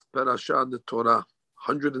parasha in the Torah,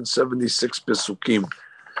 176 pesukim.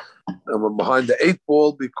 And we're behind the 8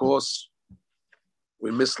 ball because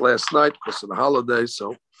we missed last night because of the holiday.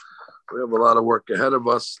 So we have a lot of work ahead of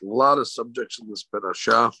us, a lot of subjects in this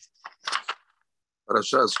parasha.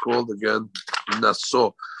 Parasha is called again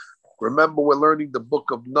Naso. Remember, we're learning the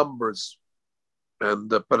book of Numbers, and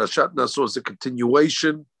the Parashat Naso is a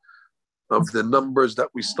continuation of the numbers that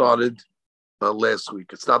we started last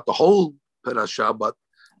week. It's not the whole parasha, but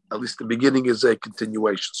at least the beginning is a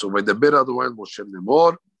continuation. So by the bit otherwise, Moshe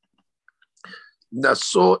Lemor,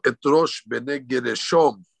 Naso et rosh bnei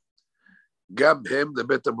Gereshom, gam hem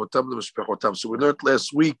lebet amotam lemishpechotam. So we learned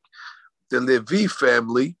last week the Levi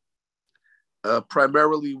family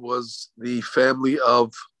primarily was the family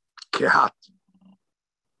of Kehat,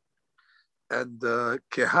 and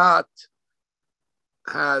Kehat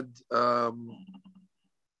had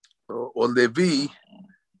or Levi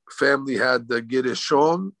family had the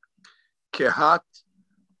Gereshon, Kehat,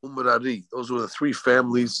 Umrari. Those were the 3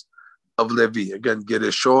 families of Levi. Again,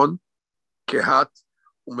 Gereshon, Kehat,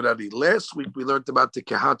 Umrari. Last week we learned about the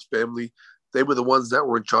Kehat family. They were the ones that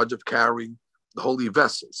were in charge of carrying the holy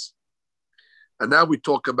vessels. And now we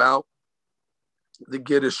talk about the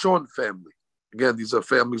Gereshon family. Again, these are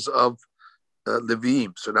families of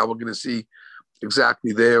Leviim. So now we're going to see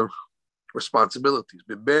exactly their responsibilities.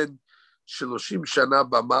 Ben Shiloshim Shana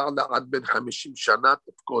B'Ma'ala Ad Ben Hamishim Shana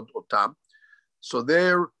Tefkod Otam. So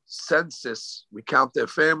their census, we count their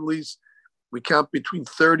families, we count between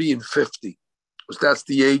 30 and 50. Because that's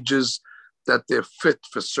the ages that they're fit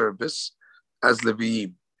for service as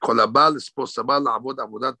Leviim. Kol haba l'spos haba la'avod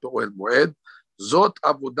avodat be'ohel moed. Zot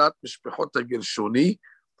avodat mishpechot ha-Gershoni.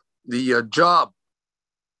 The job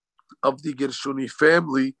of the Gershoni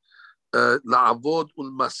family, la'avod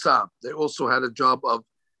ul-masab. They also had a job of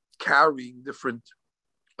carrying different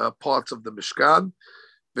parts of the Mishkan.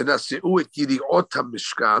 V'naseu et yiriot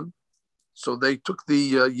ha-Mishkan. So they took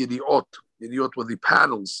the yiriot. Yiriot were the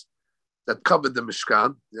panels that covered the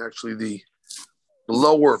Mishkan. Actually, the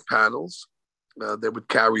lower panels, they would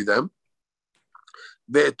carry them.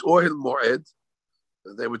 Ve'et ohel moed.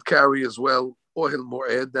 They would carry as well ohel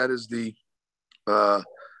moed. That is the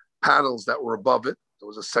panels that were above it. There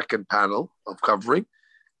was a second panel of covering,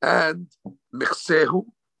 and miksehu,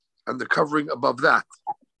 and the covering above that.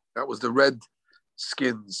 That was the red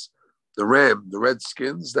skins, the red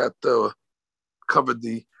skins that covered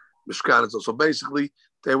the Mishkan. So basically,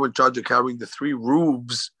 they were in charge of carrying the 3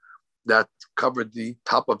 roofs that covered the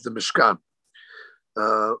top of the Mishkan.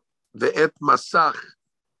 Ve'et masach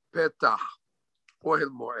petach ohel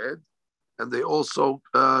moed, and they also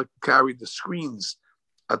carried the screens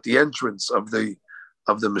at the entrance of the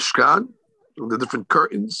Mishkan, the different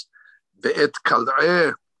curtains. Ve'et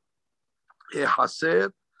kal'eh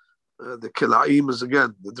haser, the kilaim is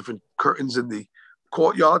again the different curtains in the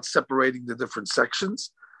courtyard separating the different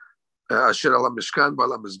sections. Asher ala Mishkan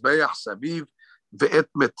ba'ala mizbeach saviv ve'et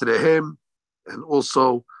metrehem, and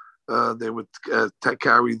also they would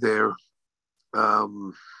carry their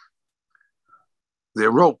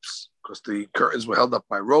ropes, because the curtains were held up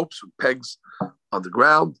by ropes with pegs on the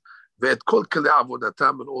ground. Ve'et kol kelei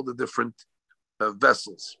avodatam, and all the different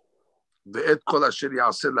vessels. Ve'et kol asher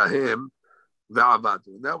ya'aseh lahem ve'avadu,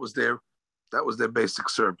 and that was their basic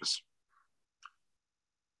service.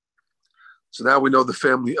 So now we know the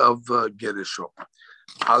family of Gereshon.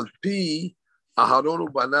 Al pi Aharon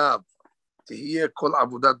u'banav tihiyeh kol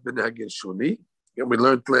avodat bnei haGershoni. And we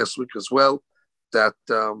learned last week as well that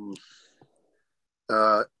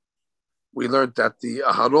we learned that the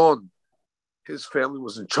Aharon, his family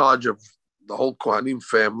was in charge of the whole Kohanim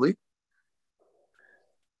family,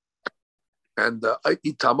 and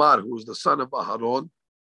Itamar, who was the son of Aharon,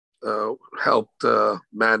 helped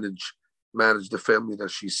manage the family,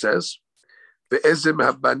 that she says. Ve'ezem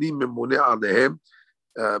habanim memune alehem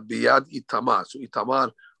biyad Itamar. So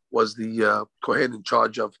Itamar was the Kohen in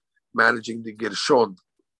charge of managing the Gershon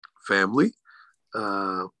family.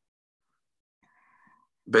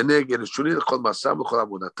 Bnei Gershoni l'chol masam l'chol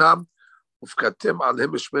avodatam, ufkatem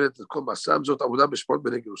alehem mishmeret l'chol masam, zot avodah b'shmot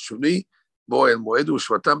bnei Gershoni bo'el moed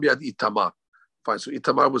u'shvatam biyad Itamar. Fine, so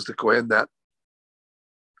Itamar was the Kohen that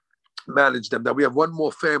managed them. Now we have one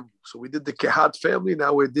more family. So we did the Kehat family,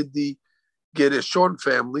 now we did the Gershon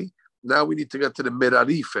family. Now we need to get to the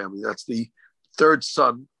Merari family. That's the 3rd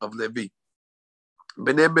son of Levi.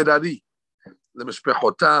 Bnei Merari,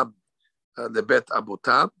 lemishpechotam, lebet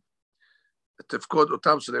abotam, tefkod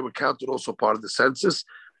otam. So they were counted also part of the census.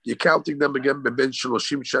 You're counting them again, ben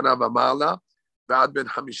shiloshim shana v'ma'ala, v'ad ben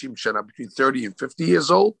hamishim shana, between 30 and 50 years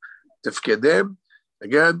old. Tefkedem,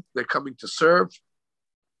 again, they're coming to serve.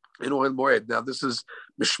 in Ohel Moed. Now this is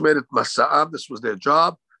Mishmeret Masa'am. This was their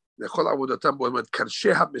job. So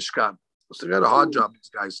they had a hard job,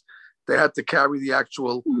 these guys. They had to carry the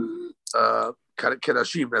actual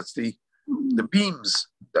kerashim. That's the beams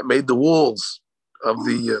that made the walls of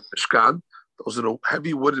the Mishkan. Those are the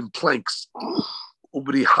heavy wooden planks.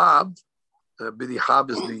 Ubrihab,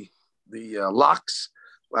 Birihab is the locks,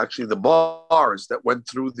 actually the bars that went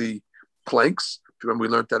through the planks. If you remember, we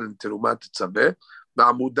learned that in Terumat Tzaveh.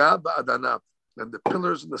 Ba'amudah ba'adanab, and the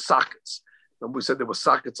pillars and the sockets. And we said there were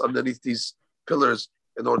sockets underneath these pillars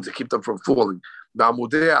in order to keep them from falling.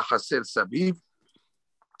 Ba'amudeh haser sabiv,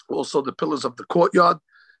 also the pillars of the courtyard,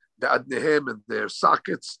 the adnehem and their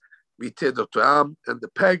sockets, mitedotam and the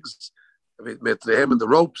pegs, metrehem and the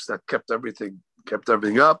ropes that kept everything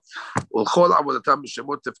up.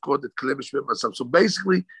 So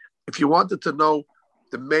basically, if you wanted to know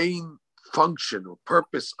the main function or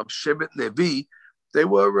purpose of Shevet Levi, they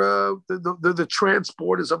were the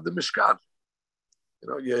transporters of the Mishkan.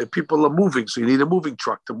 People are moving, so you need a moving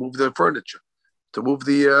truck to move their furniture, to move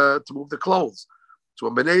the clothes. So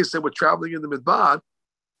when Bnei Yisrael were traveling in the Midbar,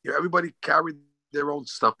 everybody carried their own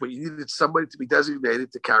stuff, but you needed somebody to be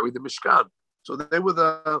designated to carry the Mishkan. So they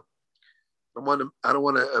were I don't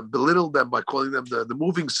want to belittle them by calling them the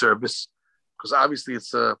moving service, because obviously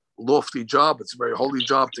it's a lofty job. It's a very holy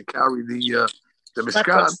job to carry the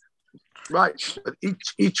Mishkan. Right. But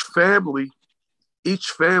each family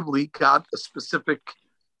got a specific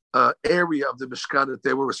area of the Mishkan that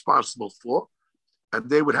they were responsible for, and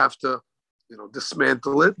they would have to,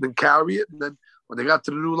 dismantle it and then carry it, and then when they got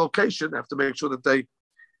to the new location, they have to make sure that they,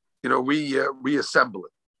 reassemble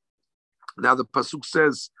it. Now the pasuk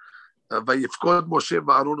says, "Vayifkod Moshe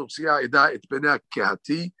v'Aaron u'Tzia eda et bnei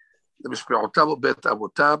kehati le'mishpe'otav u'beit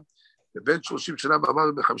avotam v'ben 30 shana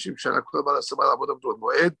v'amad v'chamshim shana kol ba'al asama la'avodah b'toat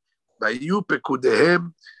moed v'ayu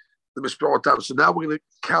pekudehem le'mishpe'otav." So now we're going to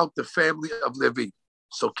count the family of Levi.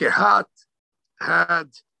 So Kehat had,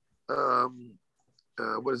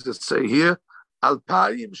 what does it say here?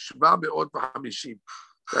 Alpayim shva me'ot v'hamishim.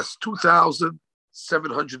 That's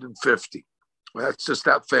 2,750. That's just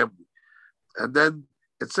that family. And then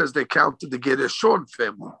it says they counted the Gershon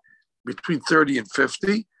family between 30 and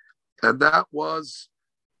 50, and that was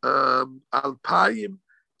Alpayim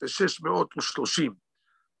v'shesh me'ot u'shloshim.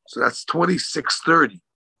 So that's 2,630.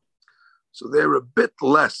 So they're a bit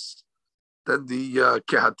less than the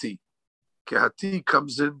Kehati. Kehati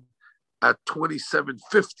comes in at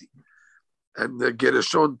 2,750, and the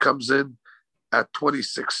Gershon comes in at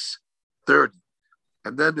 2,630.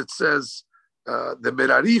 And then it says the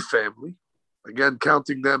Merari family, again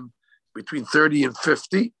counting them between 30 and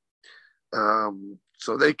 50.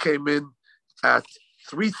 So they came in at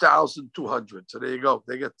 3,200. So there you go.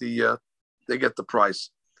 They get the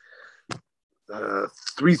price.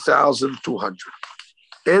 3,200.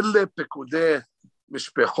 Ele pekudeh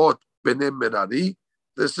mishpechot bnei Merari.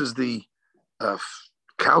 This is the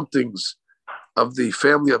countings of the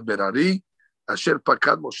family of Merari. Asher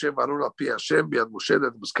pakad Moshe v'Aaron al pi Hashem b'yad Moshe,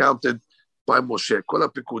 that was counted by Moshe. Kol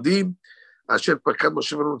hapekudim asher pakad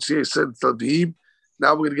Moshe v'Aaron tziyei Yisrael Leviim.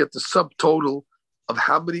 Now we're going to get the subtotal of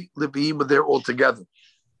how many Leviim are there altogether.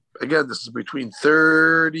 Again, this is between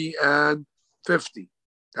 30 and 50.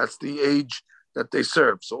 That's the age that they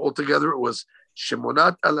serve. So altogether it was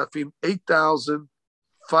Shemonat Alafim,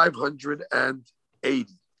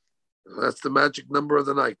 8,580. That's the magic number of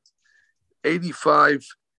the night.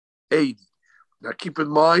 8580. Now keep in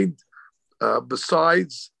mind,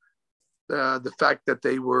 besides the fact that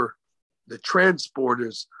they were the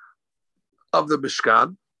transporters of the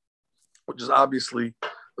Mishkan, which is obviously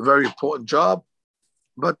a very important job,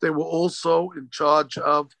 but they were also in charge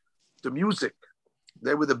of the music.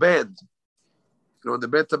 They were the band. In the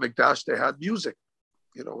Beit HaMikdash, they had music.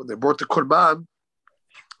 When they brought the Korban,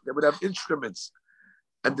 they would have instruments.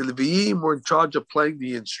 And the Leviim were in charge of playing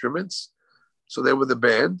the instruments. So they were the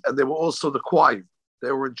band, and they were also the choir.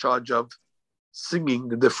 They were in charge of singing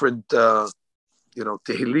the different,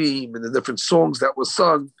 Tehillim and the different songs that were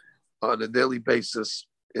sung on a daily basis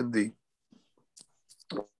in the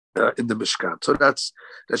Mishkan. So that's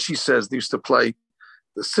that she says they used to play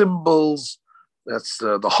the cymbals. That's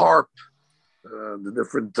the harp, the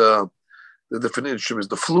different instruments,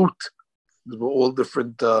 the flute. These were all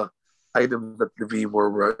different items that the Leviim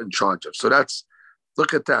were in charge of. So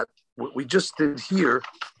look at that. What we just did here,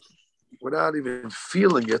 without even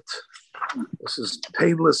feeling it, this is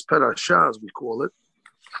painless parashah, as we call it.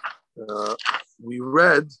 We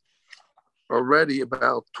read already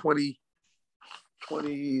about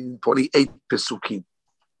 28 Pesukim.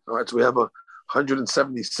 All right, so we have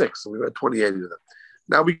 176, so we read 28 of them.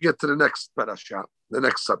 Now we get to the next parashah, The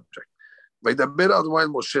next subject. וידבר אדוני אל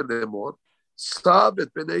משה לאמור, סב את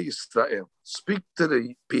בני ישראל, speak to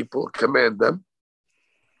the people, command them,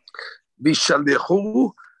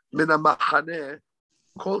 וישלחו מן המחנה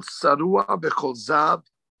כל צרוע וכל זב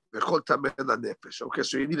וכל טמא לנפש. Okay,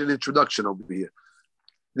 so you need an introduction over here.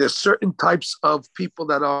 There's certain types of people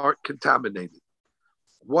that are contaminated.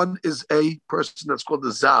 One is a person that's called the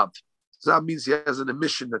Zav. Zav means he has an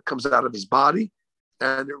emission that comes out of his body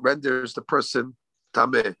and it renders the person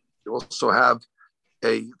tameh. You also have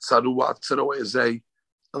a tzarua. Tzarua is a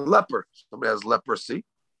leper. Somebody has leprosy.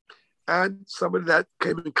 And somebody that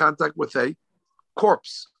came in contact with a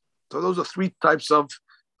corpse. So those are three types of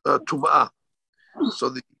tum'ah. So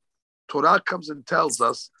the Torah comes and tells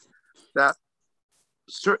us that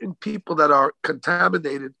certain people that are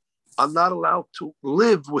contaminated are not allowed to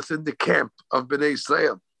live within the camp of Bnei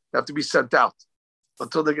Israel. They have to be sent out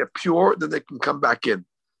until they get pure, then they can come back in.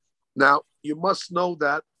 Now, you must know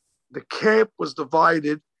that the camp was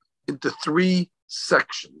divided into three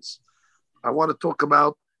sections. I want to talk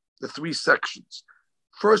about the three sections.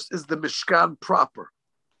 First is the Mishkan proper.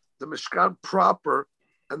 The Mishkan proper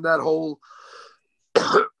and that whole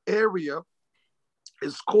area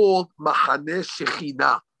is called Mahaneh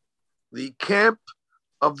Shekhinah, the camp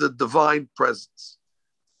of the divine presence.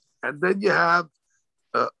 And then you have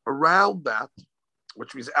around that,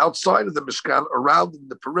 which means outside of the Mishkan, around in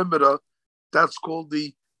the perimeter, that's called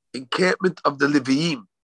the encampment of the Leviim.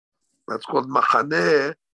 That's called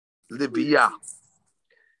Mahaneh Leviyah.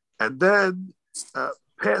 And then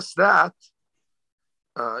past that,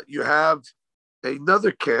 you have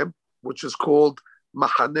another camp, which is called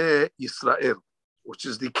Mahaneh Yisrael, which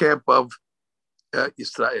is the camp of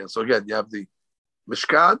Israel. So again, you have the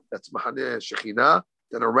Mishkan, that's Mahaneh Shekhinah.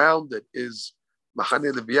 Then around it is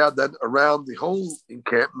Mahaneh Leviyah. Then around the whole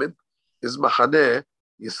encampment is Mahaneh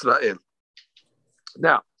Yisrael.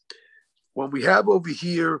 Now, when we have over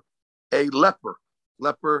here a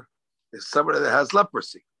leper is somebody that has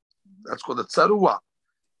leprosy. That's called a tzarua.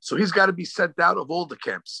 So he's got to be sent out of all the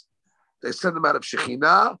camps. They send him out of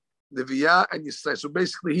Shekhinah, Leviyah, and Yisrael. So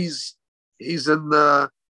basically, he's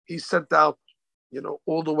sent out,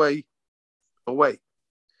 all the way away.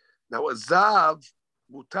 Now, a zav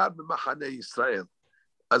mutar b'machaneh Yisrael.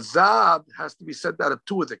 A zav has to be sent out of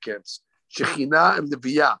two of the camps, Shekhinah and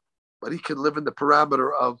Leviyah, but he can live in the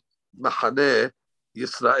parameter of Machaneh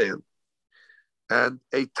Yisrael. And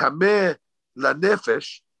a tameh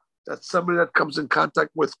lanefesh, that's somebody that comes in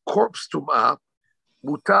contact with corpse tum'ah,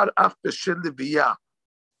 mutar af b'shel Leviyah.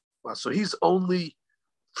 So he's only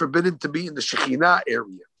forbidden to be in the Shekhinah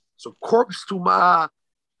area. So corpse tum'ah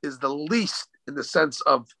is the least in the sense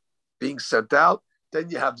of being sent out. Then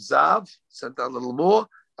you have Zav, sent out a little more,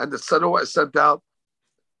 and the Tzarua is sent out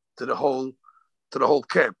to the whole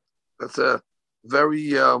camp. That's a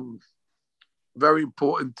very, very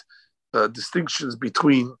important distinctions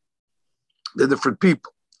between the different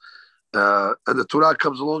people. And the Torah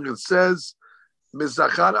comes along and says,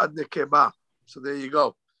 Mizachar ad nekeba. So there you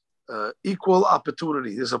go. Equal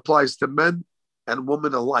opportunity. This applies to men and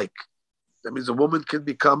women alike. That means a woman can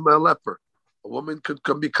become a leper. A woman could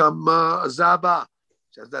become a zaba.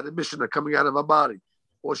 She has that emission that coming out of her body.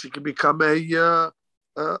 Or she can become a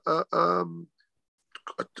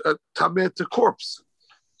tameh to corpse.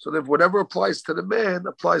 So that whatever applies to the man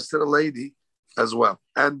applies to the lady as well.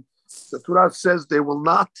 And the Torah says they will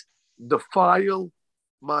not defile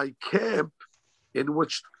my camp in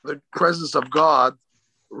which the presence of God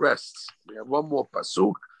rests. We have one more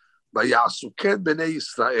pasuk. Vayasuken b'nei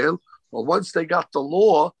Yisrael. Well, once they got the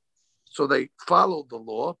law, so they followed the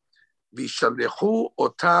law. Vishalechu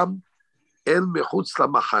otam el mechutz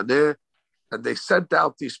lamachaneh, and they sent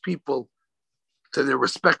out these people to their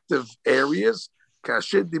respective areas.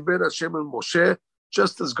 Kasher diber Hashem el Moshe,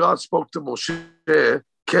 just as God spoke to Moshe,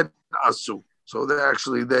 ken asu. So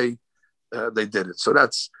they did it. So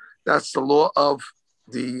that's the law of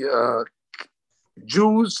the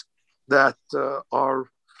Jews that are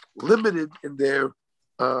limited in their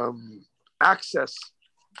access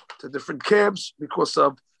to different camps because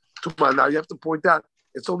of Tumah. Now you have to point out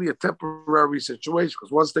it's only a temporary situation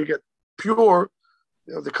because once they get pure,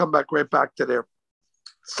 they come right back to their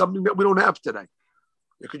something that we don't have today.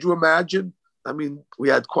 Could you imagine? I mean, we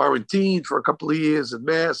had quarantine for a couple of years and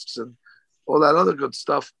masks and all that other good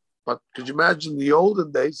stuff. But could you imagine the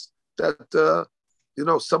olden days that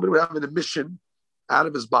somebody would have an emission out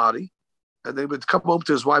of his body, and they would come home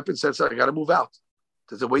to his wife and say, "I got to move out."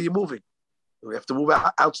 They said, "Where are you moving?" We have to move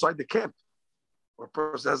outside the camp. Or a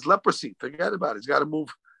person has leprosy, forget about it. He's got to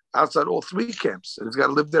move outside all three camps, and he's got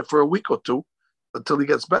to live there for a week or two until he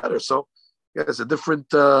gets better. So, yeah, it's a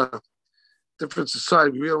different different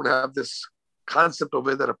society, we don't have this concept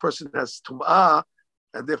over that a person has tum'ah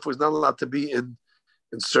and therefore is not allowed to be in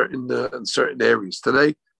certain areas.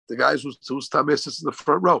 Today, the guys whose tameh sits in the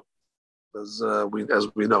front row, as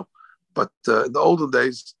we know. But in the olden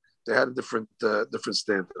days, they had a different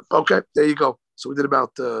standard. Okay, there you go. So we did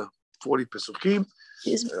about 40 pesukim.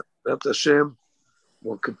 Hashem,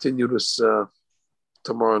 we'll continue this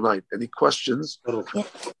tomorrow night. Any questions? Yeah.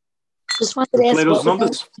 Just wanted to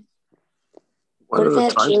ask, what if they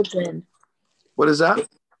had children? What is that?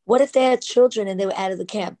 What if they had children and they were out of the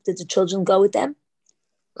camp? Did the children go with them?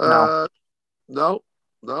 No.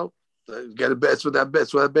 Get a bed. It's with that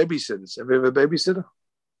babysitters. Have you ever a babysitter?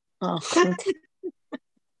 Oh, okay.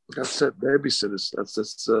 That's it. Babysitters.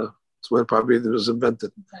 That's where probably it was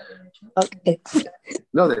invented. Okay.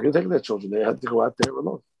 No, they didn't take their children. They had to go out there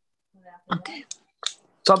alone. Okay.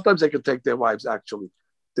 Sometimes they can take their wives. Actually,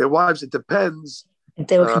 their wives. It depends. If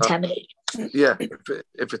they were contaminated. Yeah,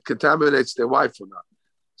 if it contaminates their wife or not.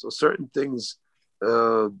 So certain things,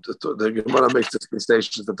 the Gemara makes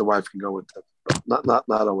dispensations that the wife can go with them. Not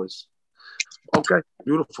always. Okay,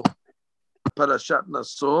 beautiful. Parashat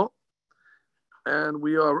Naso, and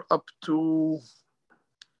we are up to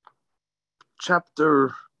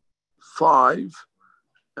chapter 5,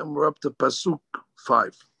 and we're up to Pasuk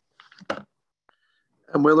 5.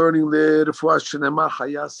 And we're learning the Refuah Shenema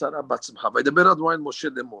Chaya Sara Bat Simcha. Vaydaber Adonai Moshe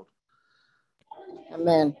lemor.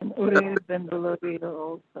 Amen.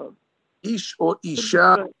 Ish or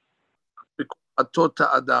Isha b'ku'atot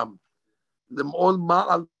ha'adam. Lem'ol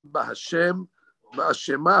ma'al b'Hashem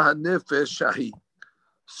b'Hashema ha'nefesh shahi.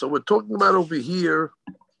 So we're talking about over here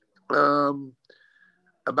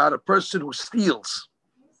about a person who steals.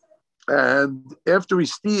 And after he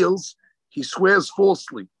steals, he swears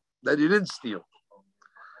falsely that he didn't steal.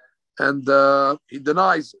 And he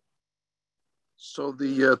denies it. So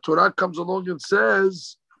the Torah comes along and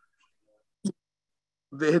says,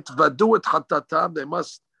 "V'hitvadu et hatatam," they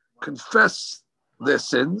must confess their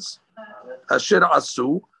sins. Asher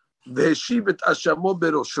asu, v'heshiv et ashamo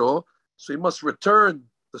berosho, so he must return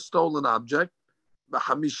the stolen object.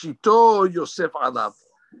 V'hamishito Yosef alav,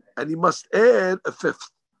 and he must add a fifth.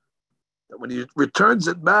 That when he returns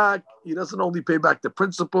it back, he doesn't only pay back the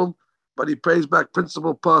principal, but he pays back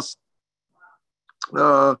principal plus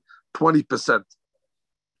 20%,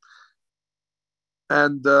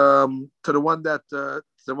 and to the one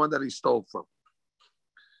that he stole from.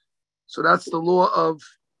 So that's the law of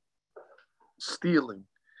stealing.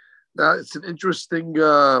 Now it's an interesting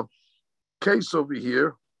case over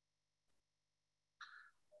here.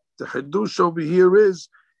 The Hidush over here is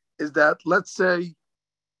that, let's say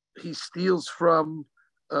he steals from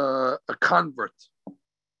a convert.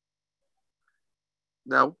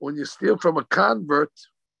 Now, when you steal from a convert,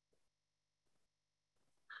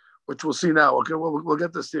 which we'll see now, okay, we'll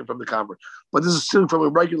get the stealing from the convert, but this is stealing from a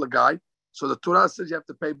regular guy. So the Torah says you have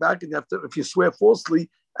to pay back, and you have to, if you swear falsely,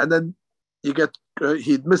 and then you get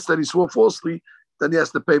he admits that he swore falsely, then he has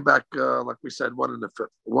to pay back, like we said, 1/5,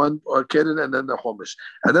 one or keren, and then the homish,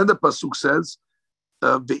 and then the pasuk says,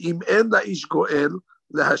 "Ve'im en la'ish goel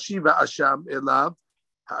lehashiva asham elav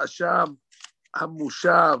ha'asham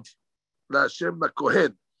hamushav." Now,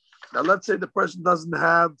 let's say the person doesn't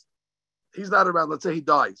have, he's not around, let's say he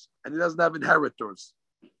dies, and he doesn't have inheritors.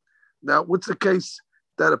 Now, what's the case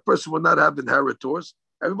that a person will not have inheritors?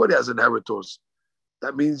 Everybody has inheritors.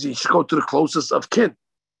 That means you should go to the closest of kin.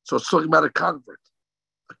 So it's talking about a convert.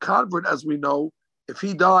 A convert, as we know, if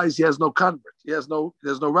he dies, he has no convert. There's no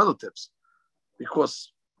relatives,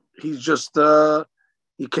 because he's just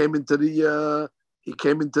he came into the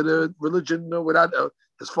religion without.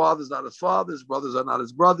 His father's not his father, his brothers are not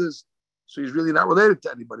his brothers, so he's really not related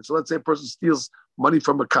to anybody. So let's say a person steals money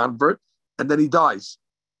from a convert and then he dies.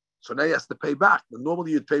 So now he has to pay back. And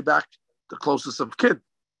normally you'd pay back the closest of kin.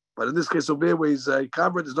 But in this case over here, where he's a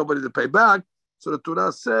convert, there's nobody to pay back. So the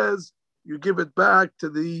Torah says you give it back to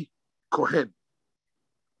the Kohen.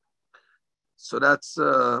 So that's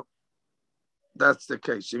the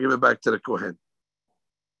case. You give it back to the Kohen.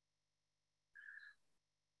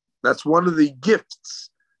 That's one of the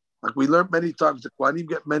gifts. Like we learned many times, the Kohanim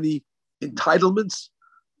get many entitlements,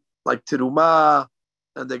 like terumah,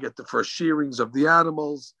 and they get the first shearings of the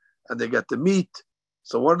animals, and they get the meat.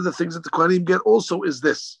 So one of the things that the Kohanim get also is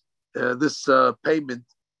this payment,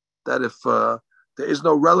 that if there is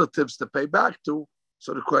no relatives to pay back to,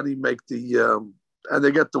 so the Kohanim make the, and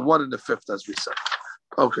they get the 1/5, as we said.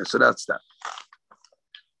 Okay, so that's that.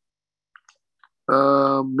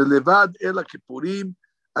 Melevad ela kippurim.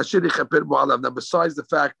 Now, besides the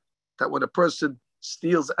fact that when a person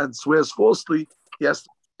steals and swears falsely, he has to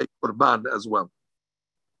pay qurban as well.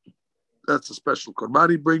 That's a special korban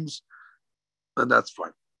he brings, and that's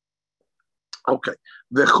fine. Okay.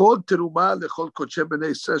 V'chol teruma lechol kodshe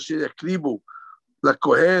b'nei Yisrael sheyakribu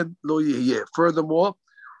lakohen lo yihyeh. Furthermore,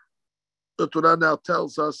 the Torah now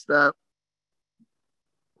tells us that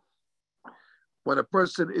when a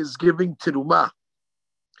person is giving teruma,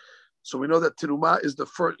 so we know that teruma is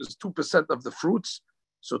 2% of the fruits.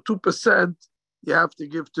 So 2% you have to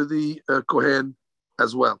give to the kohen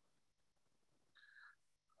as well.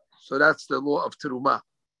 So that's the law of teruma.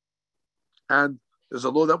 And there's a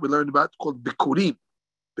law that we learned about called bikurim.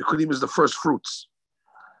 Bikurim is the first fruits.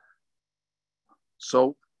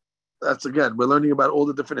 So that's, again, we're learning about all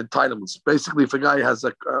the different entitlements. Basically, if a guy has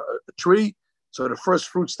a tree, so the first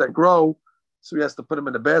fruits that grow, so he has to put them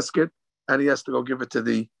in a basket, and he has to go give it to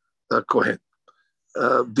the kohen.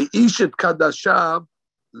 The ishet kadashah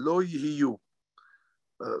lo yihiyu.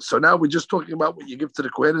 So now we're just talking about what you give to the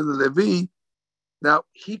kohen and the Levi. Now,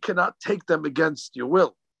 he cannot take them against your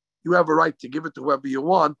will. You have a right to give it to whoever you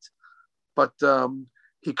want, but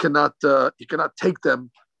he cannot take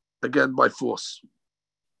them again by force.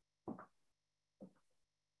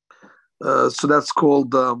 So that's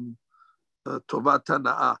called Tovat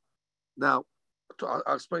Hana'ah. Now,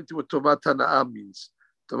 I'll explain to you what Tovat Hana'ah means.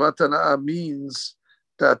 Tovat Hana'ah means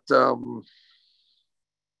that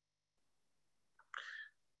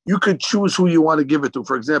you could choose who you want to give it to.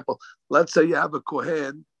 For example, let's say you have a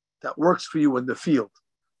kohen that works for you in the field.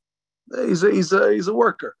 He's a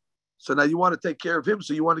worker. So now you want to take care of him,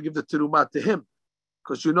 so you want to give the terumah to him.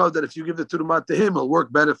 Because you know that if you give the terumah to him, he'll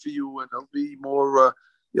work better for you and he'll be more,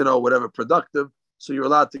 productive. So you're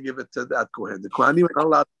allowed to give it to that kohen. The kohanim are not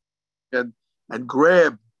allowed to and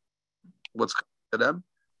grab what's coming to them.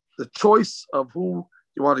 The choice of who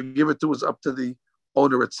you want to give it to is up to the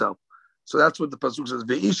owner itself. So that's what the pasuk says.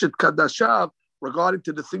 Ve'ishet kadashav, regarding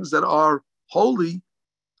to the things that are holy,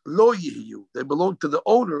 lo yihiyu. They belong to the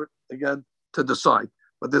owner, again, to decide.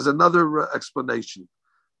 But there's another explanation.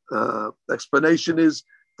 The explanation is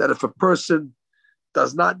that if a person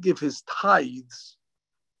does not give his tithes,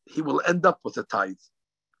 he will end up with a tithe.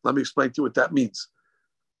 Let me explain to you what that means.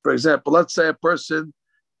 For example, let's say a person,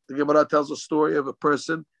 the Gemara tells a story of a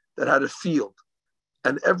person that had a field.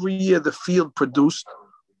 And every year the field produced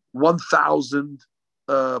 1,000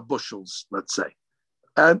 bushels, let's say.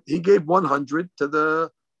 And he gave 100 to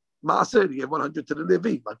the Maaser, he gave 100 to the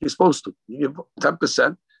Levi, like he's supposed to. He gave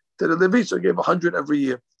 10% to the Levi, so he gave 100 every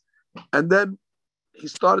year. And then he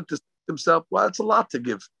started to say to himself, well, that's a lot to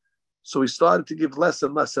give. So he started to give less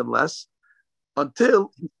and less and less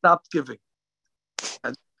until he stopped giving.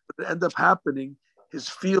 And what ended up happening, his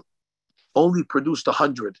field only produced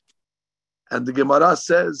 100. And the Gemara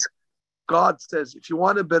says, God says, if you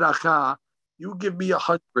want a beracha, you give me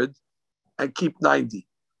 100 and keep 90.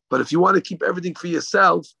 But if you want to keep everything for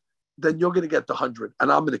yourself, then you're going to get the 100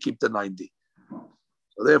 and I'm going to keep the 90.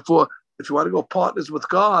 So therefore, if you want to go partners with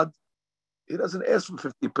God, he doesn't ask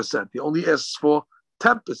for 50%. He only asks for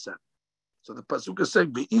 10%. So the pasuk is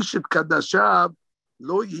saying, "Ve'ishet kadashav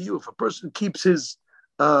lo yiyu." If a person keeps his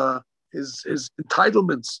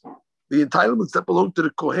entitlements, the entitlements that belong to the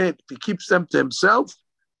kohen, if he keeps them to himself,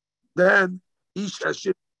 then ish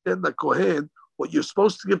hashir the kohen, what you're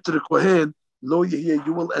supposed to give to the kohen, lo yiyu,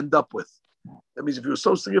 you will end up with. That means if you're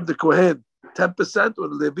supposed to give the kohen 10% or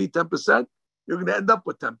the Levi 10%, you're going to end up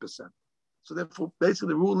with 10%. So therefore, basically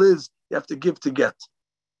the rule is you have to give to get.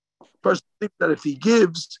 The person thinks that if he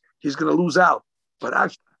gives, he's going to lose out. But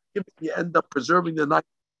actually, you end up preserving the night.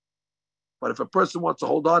 But if a person wants to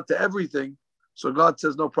hold on to everything, so God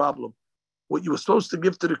says, no problem. What you were supposed to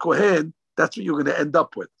give to the kohen, that's what you're going to end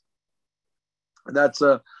up with. And that's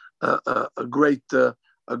a great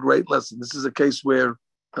lesson. This is a case where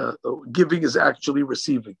giving is actually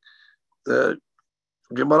receiving. The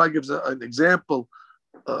Gemara gives an example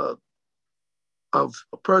of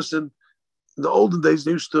a person. In the olden days,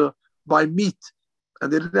 they used to buy meat,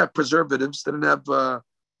 and they didn't have preservatives. They didn't have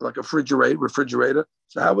like a refrigerator.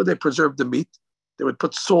 So how would they preserve the meat? They would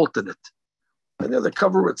put salt in it, and then they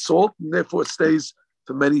cover it with salt, and therefore it stays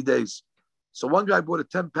for many days. So one guy bought a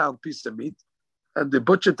 10-pound piece of meat, and the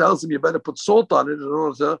butcher tells him you better put salt on it in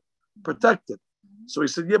order to protect it. So he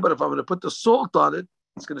said, yeah, but if I'm going to put the salt on it,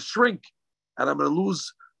 it's going to shrink, and I'm going to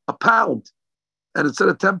lose a pound. And instead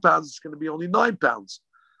of 10 pounds, it's going to be only 9 pounds.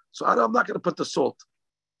 So I'm not going to put the salt.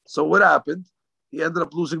 So what happened? He ended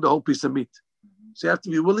up losing the whole piece of meat. So you have to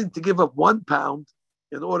be willing to give up 1 pound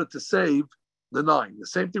in order to save the 9. The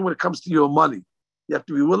same thing when it comes to your money. You have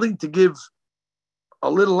to be willing to give a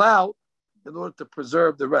little out in order to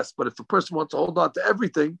preserve the rest. But if a person wants to hold on to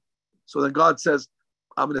everything, so then God says,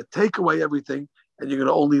 I'm going to take away everything, and you're going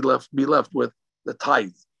to only be left with the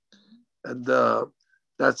tithe. And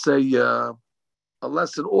that's a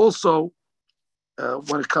lesson also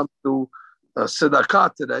when it comes to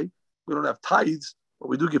tzedakah today. We don't have tithes, but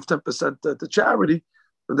we do give 10% to charity.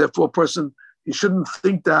 And therefore, a person, he shouldn't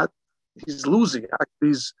think that he's losing.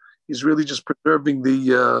 Actually, he's really just preserving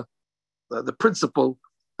the principle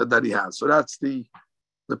that he has. So that's the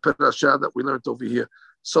parasha that we learned over here.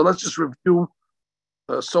 So let's just review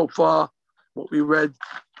so far what we read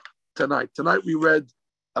tonight. Tonight we read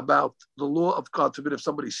about the law of God forbid if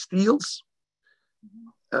somebody steals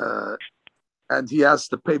and he has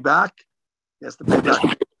to pay back. He has to pay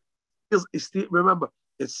back. Remember,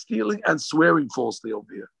 it's stealing and swearing falsely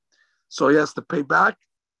over here. So he has to pay back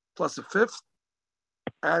plus a fifth.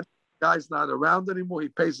 And the guy's not around anymore. He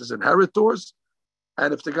pays his inheritors.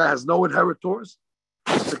 And if the guy has no inheritors,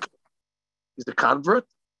 he's a convert.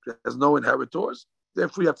 He has no inheritors.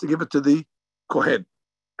 Therefore, you have to give it to the Kohen.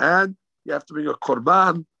 And you have to bring a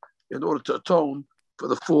korban in order to atone for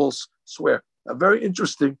the false swear. Now, very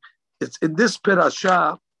interesting. It's in this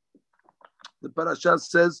parasha. The parasha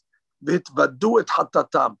says, "V'hitvadu et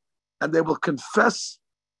hatatam," and they will confess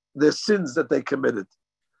their sins that they committed.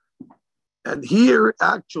 And here,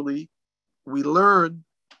 actually, we learn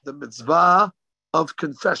the mitzvah of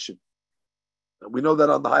confession. And we know that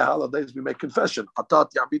on the high holidays we make confession.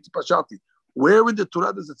 Hatati, amiti, pashati. Where in the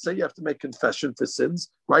Torah does it say you have to make confession for sins?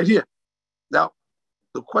 Right here. Now,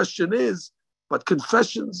 the question is, but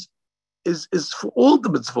confessions is for all the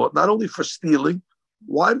mitzvot, not only for stealing.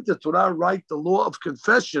 Why did the Torah write the law of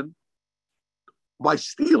confession by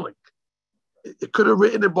stealing? It could have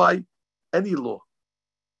written it by any law.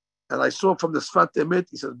 And I saw from the Sfat Emet,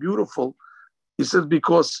 he says, beautiful. He says,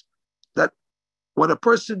 because that when a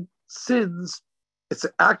person sins, it's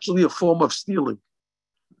actually a form of stealing.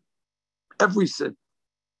 Every sin.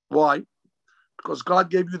 Why? Because God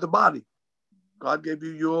gave you the body. God gave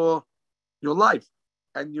you your life.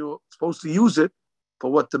 And you're supposed to use it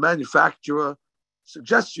for what the manufacturer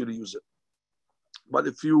suggests you to use it. But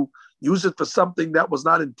if you use it for something that was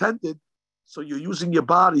not intended, so you're using your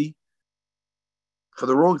body for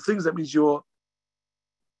the wrong things, that means you're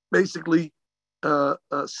basically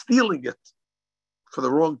stealing it for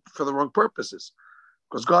the wrong purposes,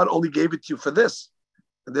 because God only gave it to you for this,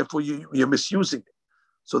 and therefore you're misusing it.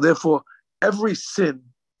 So therefore, every sin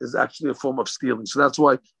is actually a form of stealing. So that's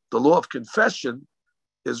why the law of confession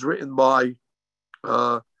is written by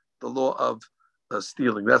the law of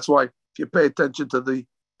stealing. That's why if you pay attention to the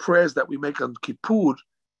prayers that we make on Kippur,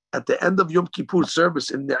 at the end of Yom Kippur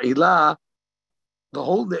service in Ne'ilah, the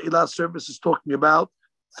whole Ne'ilah service is talking about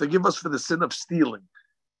forgive us for the sin of stealing.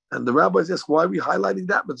 And the rabbis ask, why are we highlighting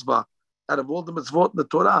that mitzvah out of all the mitzvot in the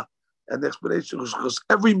Torah? And the explanation was because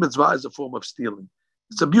every mitzvah is a form of stealing.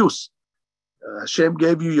 It's abuse. Hashem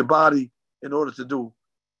gave you your body in order to do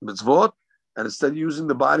mitzvot, and instead using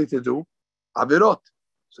the body to do avirot.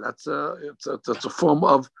 So that's a form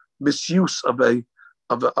of misuse of an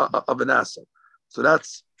asset. So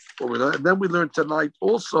that's what we learned. And then we learned tonight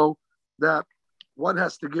also that one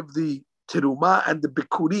has to give the terumah and the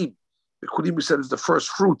bikurim. Bikurim, we said, is the first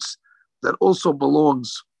fruits that also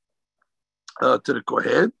belongs to the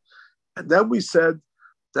Kohen. And then we said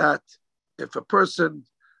that if a person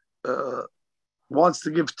wants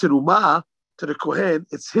to give terumah to the Kohen,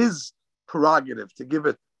 it's his prerogative to give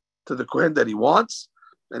it to the Kohen that he wants,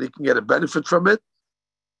 and he can get a benefit from it.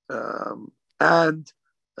 And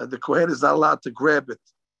the Kohen is not allowed to grab it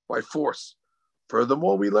by force.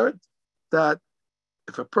 Furthermore, we learned that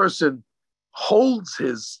if a person holds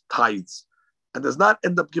his tithes and does not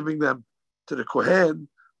end up giving them to the Kohen,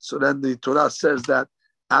 so then the Torah says that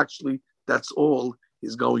actually that's all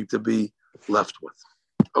he's going to be left with.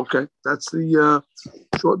 Okay, that's the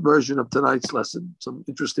short version of tonight's lesson. Some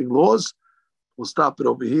interesting laws. We'll stop it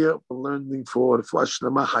over here. We're learning for the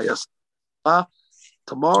Shlema Hayas.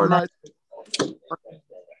 Tomorrow night,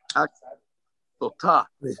 Sotah.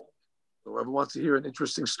 Whoever wants to hear an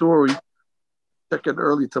interesting story, check in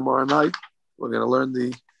early tomorrow night. We're going to learn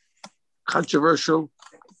the controversial,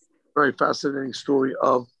 very fascinating story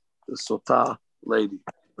of the Sotah lady.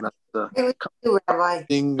 Rabbi.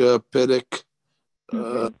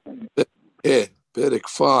 Perek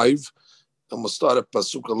 5, and we'll start at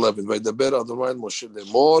Pasuk 11. Vaydaber Adonai Moshe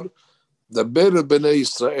lemor, daber bnei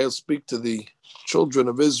Yisrael, speak to the children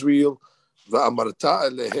of Israel, va'amarta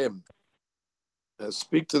alehem,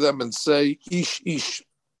 speak to them and say, ish ish,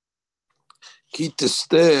 ki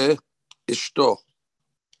testeh ishto.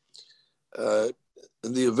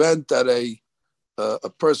 In the event that a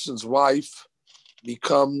person's wife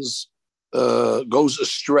becomes goes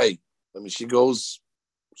astray, I mean, she goes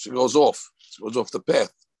off the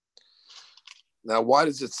path. Now, why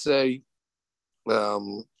does it say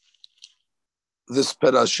this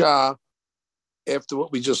parasha after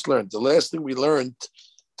what we just learned. The last thing we learned,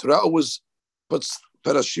 Torah always puts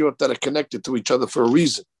parashiyot that are connected to each other for a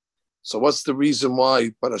reason. So what's the reason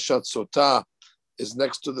why Parashat Sotah is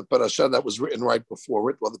next to the parasha that was written right before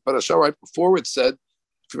it? Well, the parasha right before it said,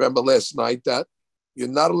 if you remember last night, that you're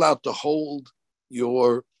not allowed to hold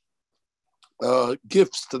your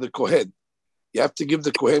gifts to the Kohen. You have to give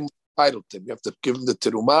the Kohen title to him. You have to give him the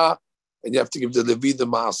Terumah, and you have to give the Levi the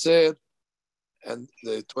Maaser. And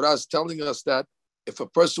the Torah is telling us that if a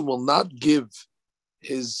person will not give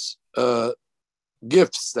his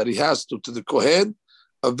gifts that he has to the Kohen,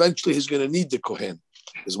 eventually he's going to need the Kohen.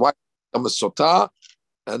 His wife becomes a Sotah,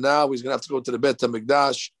 and now he's going to have to go to the Beit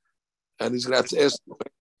HaMikdash, and he's going to have to ask for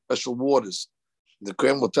special waters. The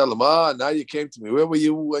Kohen will tell him, now you came to me. Where were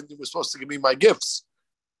you when you were supposed to give me my gifts?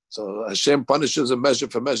 So Hashem punishes a measure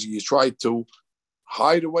for measure. You try to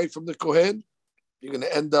hide away from the Kohen, you're going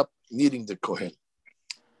to end up needing the Kohen.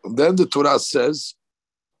 And then the Torah says,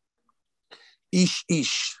 Ish,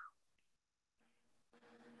 Ish.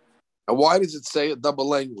 And why does it say a double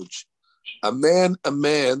language? A man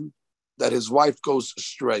that his wife goes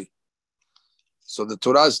astray. So the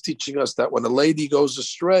Torah is teaching us that when a lady goes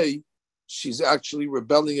astray, she's actually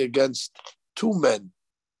rebelling against two men.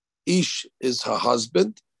 Ish is her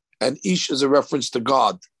husband, and Ish is a reference to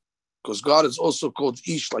God, because God is also called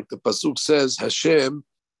Ish, like the Pasuk says, Hashem,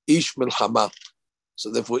 Ish Milchama.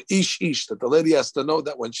 So therefore, Ish, that the lady has to know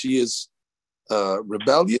that when she is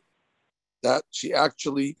rebellious, that she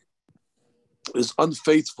actually is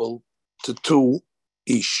unfaithful to two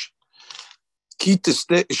Ish. Ki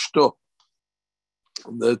tiste ishto.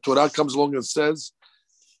 The Torah comes along and says,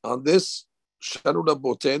 on this, Shanu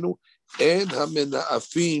Rabotenu, en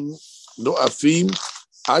hamena'afim no'afim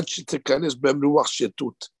ad shetekanes bem ruach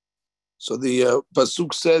shetut. So the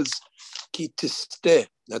Pasuk says, Ki tiste.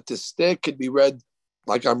 Now, tiste can be read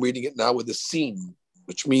like I'm reading it now with a sin,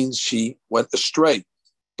 which means she went astray.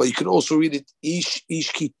 But you can also read it, Ish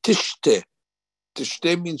ki tishte.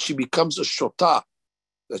 Tishte means she becomes a shotah,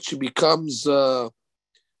 that she becomes,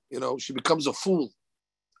 she becomes a fool.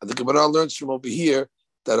 And the Gemara learns from over here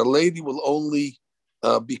that a lady will only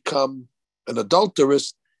become an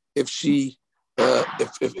adulteress if she,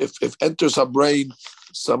 if enters her brain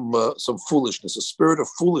some foolishness, a spirit of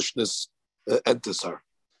foolishness enters her.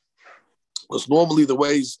 Because normally the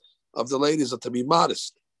ways of the ladies are to be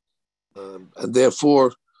modest, and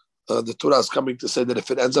therefore the Torah is coming to say that if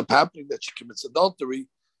it ends up happening that she commits adultery,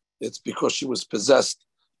 it's because she was possessed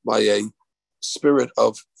by a spirit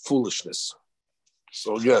of foolishness.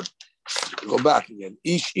 So again, go back again.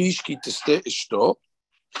 Ish ki tiste ishto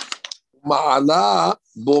ma'ala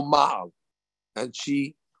bo ma'al, and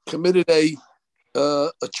she committed a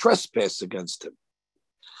trespass against him.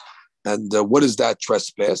 And what is that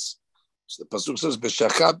trespass? So the pasuk says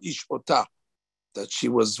b'shachab ish ota, that she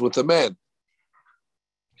was with a man.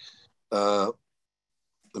 The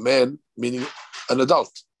man meaning an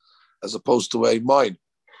adult, as opposed to a minor.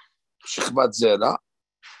 Shechbat zera,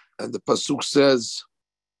 and the pasuk says,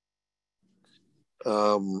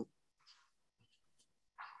 correct,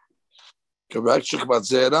 Shechbat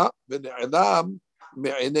zera v'ne'elam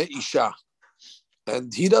me'ene isha,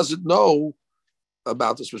 and he doesn't know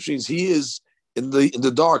about this, which means he is in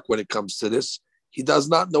the dark when it comes to this. He does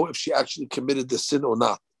not know if she actually committed the sin or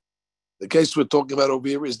not. The case we're talking about over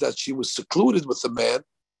here is that she was secluded with the man,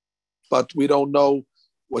 but we don't know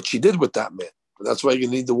what she did with that man. And that's why you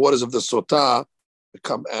need the waters of the Sotah to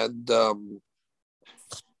come and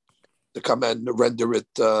render it,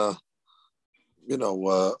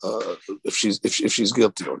 if she's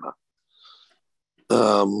guilty or not.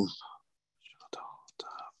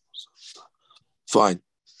 Fine.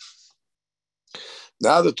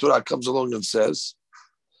 Now the Torah comes along and says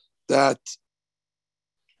that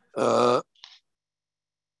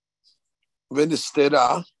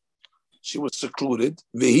Venistera, she was secluded.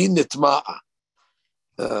 Vehi nitma'a.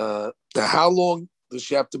 Now, how long does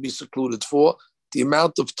she have to be secluded for? The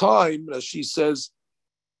amount of time, as she says,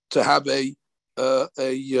 to have an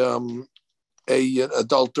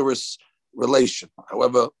adulterous relation,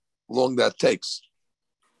 however long that takes.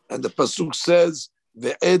 And the pasuk says,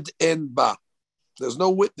 "Ve'ed en ba." There's no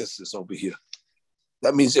witnesses over here.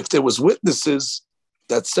 That means if there was witnesses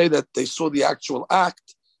that say that they saw the actual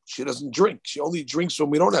act, she doesn't drink. She only drinks when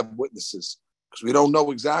we don't have witnesses, because we don't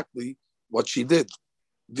know exactly what she did.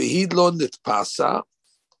 V'hid lo nitpasa,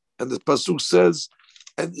 and the pasuk says,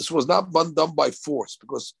 and this was not done by force,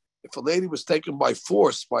 because if a lady was taken by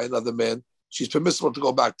force by another man, she's permissible to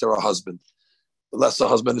go back to her husband, unless her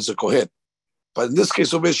husband is a kohen. But in this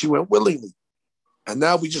case over here, she went willingly. And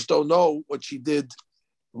now we just don't know what she did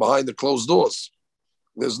behind the closed doors.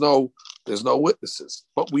 There's no witnesses.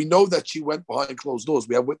 But we know that she went behind closed doors.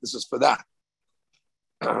 We have witnesses for that.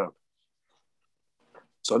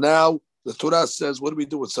 So now the Torah says, what do we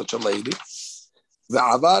do with such a lady?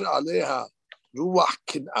 Ve'avar aleha ruach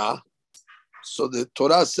kin'ah. So the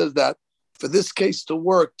Torah says that for this case to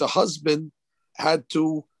work, the husband had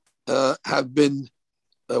to have been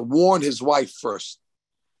warn his wife first.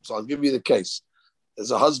 So I'll give you the case.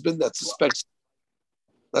 There's a husband that suspects,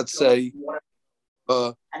 let's say,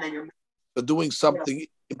 doing something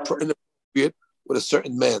inappropriate with a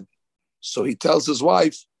certain man. So he tells his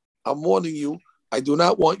wife, I'm warning you, I do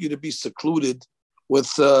not want you to be secluded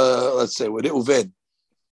with, let's say, with Reuven.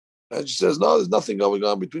 And she says, no, there's nothing going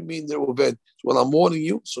on between me and Reuven. Well, I'm warning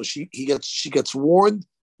you. So she gets warned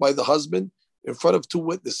by the husband in front of two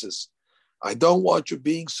witnesses. I don't want you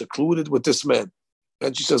being secluded with this man.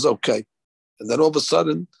 And she says, okay. And then all of a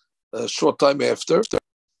sudden, a short time after, the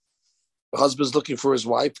husband's looking for his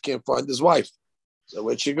wife, can't find his wife. So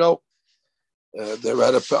where'd she go? They're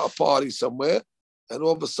at a party somewhere. And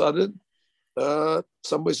all of a sudden,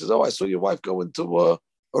 somebody says, oh, I saw your wife go into a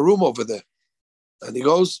room over there. And he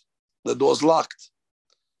goes, the door's locked.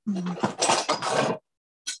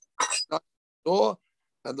 Door,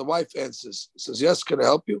 and the wife answers. Says, yes, can I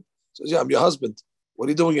help you? Says, yeah, I'm your husband. What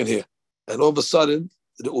are you doing in here? And all of a sudden,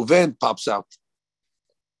 the Reuven pops out.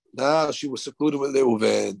 Now she was secluded with the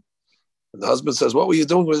Reuven. And the husband says, what were you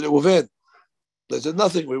doing with the Reuven? They said,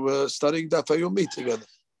 nothing. We were studying Daf Yomi together.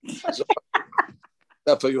 So,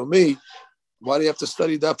 Daf Yomi, why do you have to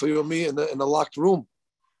study Daf Yomi in a locked room?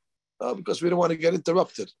 Because we don't want to get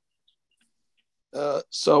interrupted.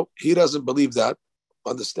 So he doesn't believe that,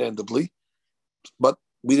 understandably. But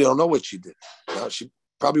we don't know what she did. She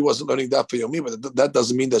probably wasn't learning Daf Yomi, but that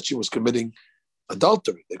doesn't mean that she was committing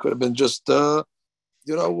adultery. They could have been just, talking.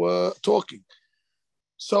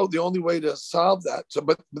 So the only way to solve that. So,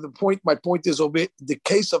 but my point is, the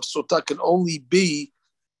case of Sotah can only be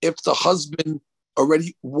if the husband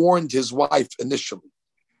already warned his wife initially.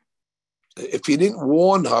 If he didn't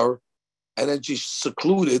warn her and then she's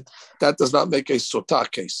secluded, that does not make a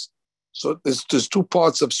Sotah case. So there's two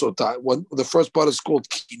parts of Sotah. One, the first part is called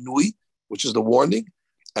Kinui, which is the warning,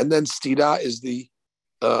 and then Stira is the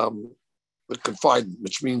confinement,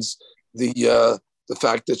 which means the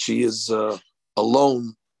fact that she is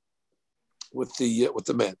alone with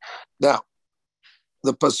the man. Now,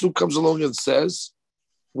 the pasuk comes along and says,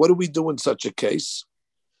 "What do we do in such a case?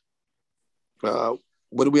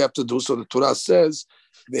 What do we have to do?" So the Torah says,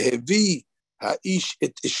 "Vehevi ha'ish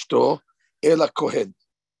et ishto el kohen."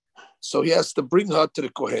 So he has to bring her to the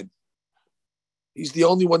kohen. He's the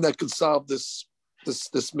only one that can solve this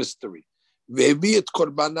mystery. Vehevi et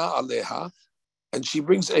korbana aleha, and she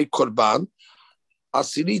brings a korban.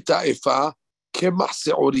 Asirita efa kemach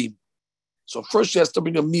seorim. So first she has to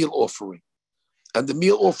bring a meal offering, and the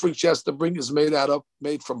meal offering she has to bring is made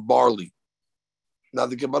from barley. Now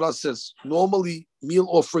the Gemara says normally meal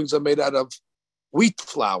offerings are made out of wheat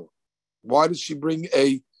flour. Why does she bring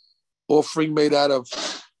a offering made out of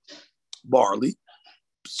barley?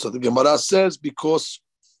 So the Gemara says because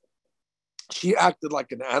she acted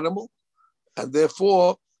like an animal, and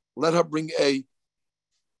therefore let her bring a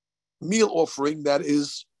meal offering that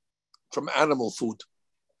is from animal food,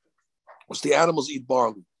 which the animals eat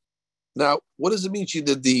barley. Now, what does it mean she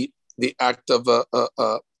did the act of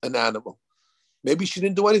an animal? Maybe she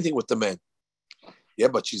didn't do anything with the man. Yeah,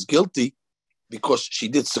 but she's guilty because she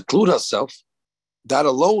did seclude herself. That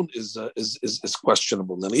alone is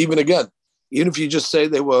questionable. And even if you just say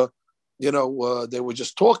they were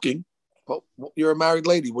just talking, but you're a married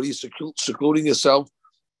lady. What are you secluding yourself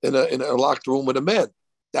in a locked room with a man?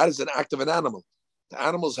 That is an act of an animal. The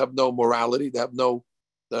animals have no morality. They have no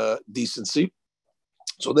decency.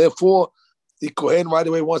 So therefore, the Kohen right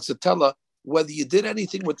away wants to tell her whether you did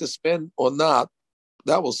anything with this man or not.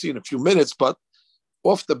 That we'll see in a few minutes. But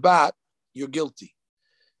off the bat, you're guilty,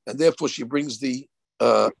 and therefore she brings the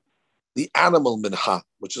animal mincha,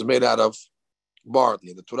 which is made out of barley.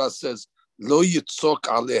 And the Torah says lo yitzok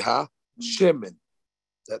aleha shemen.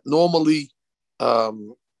 That normally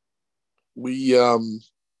we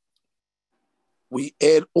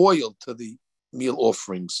add oil to the meal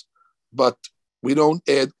offerings, but we don't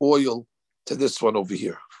add oil to this one over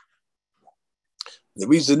here. The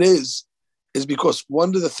reason is because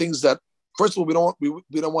one of the things that, first of all, we don't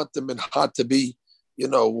want the mincha to be,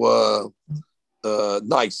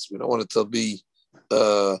 nice. We don't want it to be,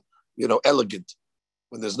 elegant.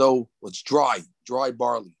 When it's dry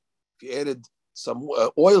barley. If you added some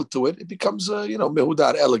oil to it, it becomes,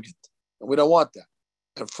 mehudar, elegant, and we don't want that.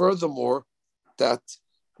 And furthermore, that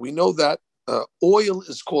we know that oil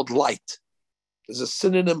is called light. There's a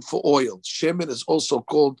synonym for oil. Shemen is also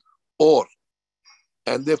called or.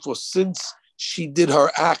 And therefore, since she did her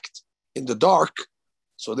act in the dark,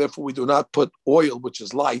 so therefore we do not put oil, which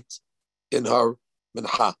is light, in her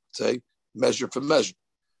mincha, say, measure for measure.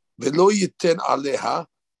 Velo yiten aleha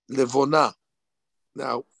levona.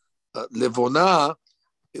 Now, levona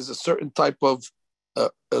is a certain type of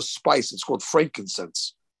a spice. It's called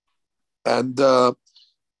frankincense. And the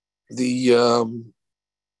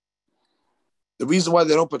reason why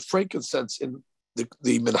they don't put frankincense in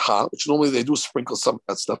the mincha, which normally they do sprinkle some of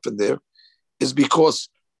that stuff in there, is because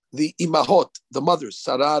the imahot, the mothers,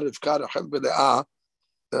 Sarah, Rivka, Rachel, Leah,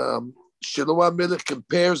 Shlomo HaMelech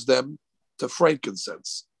compares them to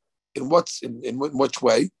frankincense. In which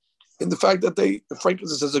way? In the fact that the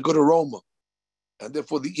frankincense has a good aroma, and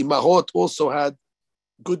therefore the imahot also had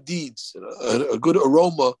good deeds, a good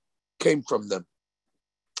aroma came from them.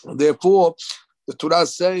 And therefore, the Torah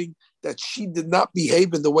is saying that she did not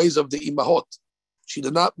behave in the ways of the imahot. She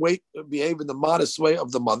did not behave in the modest way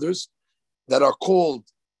of the mothers that are called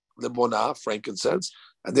levona, frankincense,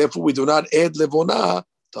 and therefore we do not add levona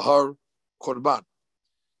to her korban.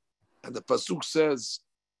 And the pasuk says,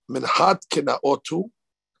 "Minhat kenaotu."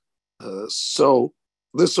 So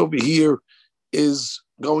this over here is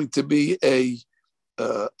going to be a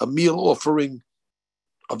meal offering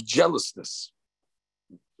of jealousness.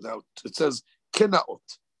 Now it says kenaot,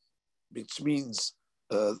 which means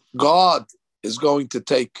God is going to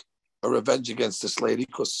take a revenge against this lady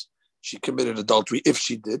because she committed adultery, if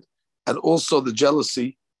she did, and also the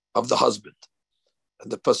jealousy of the husband.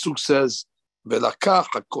 And the pasuk says, "Velakach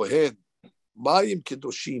hakohen mayim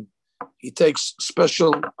kedoshim." He takes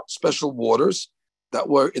special waters that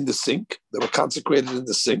were in the sink, that were consecrated in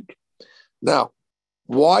the sink. Now,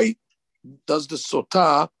 why does the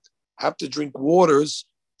sotah have to drink waters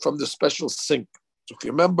from the special sink? So if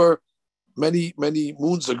you remember, many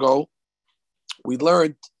moons ago, we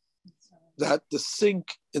learned that the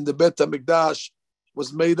sink in the Beit HaMikdash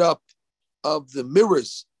was made up of the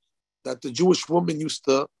mirrors that the Jewish women used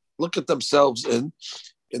to look at themselves in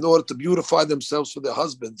order to beautify themselves for their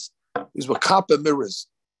husbands. These were copper mirrors,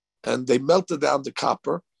 and they melted down the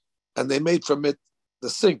copper, and they made from it the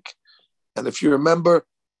sink. And if you remember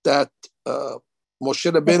that Moshe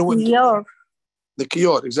Rabbeinu... The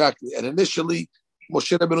kiyor, exactly. And initially,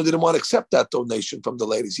 Moshe Rabbeinu didn't want to accept that donation from the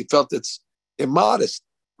ladies. He felt it's immodest.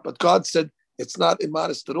 But God said it's not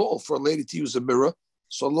immodest at all for a lady to use a mirror,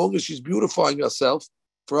 so long as she's beautifying herself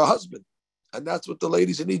for her husband. And that's what the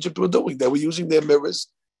ladies in Egypt were doing. They were using their mirrors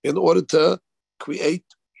in order to create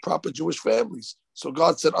proper Jewish families. So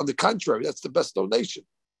God said, on the contrary, that's the best donation.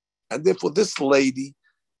 And therefore, this lady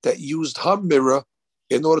that used her mirror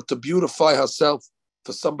in order to beautify herself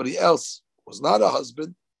for somebody else was not her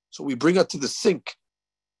husband. So we bring her to the sink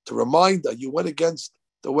to remind her, you went against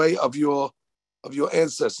the way of your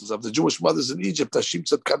ancestors, of the Jewish mothers in Egypt, Hashim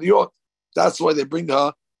Tzadkaniyot. That's why they bring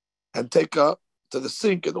her and take her to the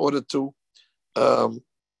sink in order to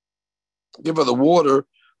give her the water,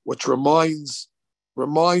 which reminds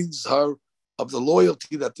her of the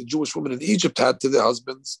loyalty that the Jewish women in Egypt had to their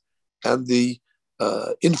husbands and the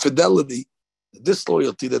infidelity, the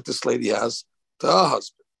disloyalty that this lady has to her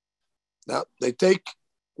husband. Now, they take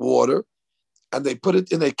water and they put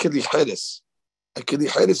it in a kilicheres. A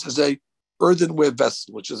kilicheres is a earthenware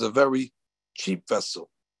vessel, which is a very cheap vessel.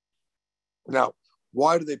 Now,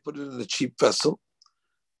 why do they put it in a cheap vessel?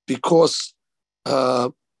 Because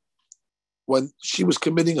when she was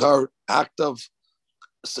committing her act of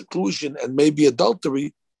seclusion and maybe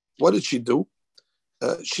adultery, what did she do?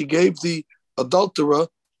 She gave the adulterer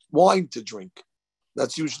wine to drink.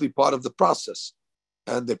 That's usually part of the process.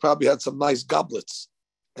 And they probably had some nice goblets,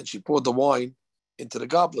 and she poured the wine into the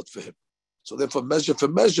goblet for him. So therefore, measure for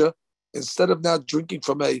measure, instead of now drinking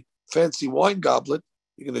from a fancy wine goblet,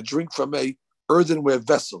 you're going to drink from a earthenware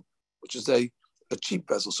vessel, which is a cheap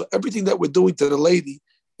vessel. So everything that we're doing to the lady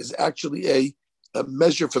is actually a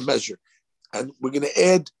measure for measure. And we're going to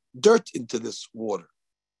add dirt into this water.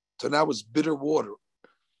 So now it's bitter water.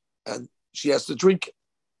 And she has to drink it.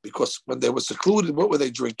 Because when they were secluded, what were they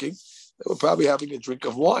drinking? They were probably having a drink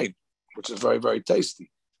of wine, which is very, very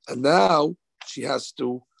tasty. And now she has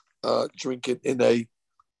to drink it in a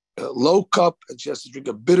low cup, and she has to drink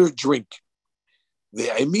a bitter drink.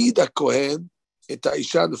 The Amida Kohen et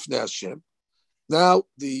Isha Lifnei Hashem. Now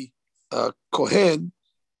the Kohen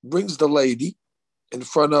brings the lady in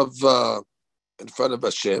front of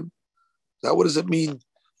Hashem. Now, what does it mean?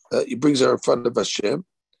 He brings her in front of Hashem.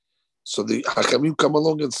 So the Hakamim come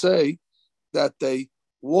along and say that they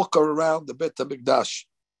walk around the Beit HaMikdash.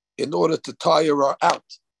 in order to tire her out,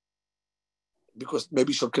 because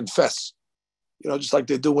maybe she'll confess. Just like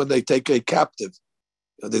they do when they take a captive.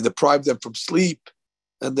 They deprive them from sleep,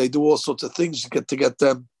 and they do all sorts of things to get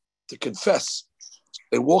them to confess.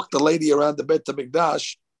 They walk the lady around the Beit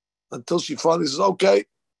HaMikdash until she finally says, "Okay,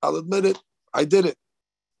 I'll admit it, I did it."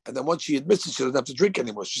 And then once she admits it, she doesn't have to drink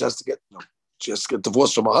anymore. She has to get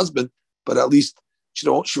divorced from her husband, but at least she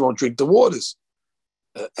won't drink the waters.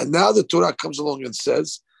 And now the Torah comes along and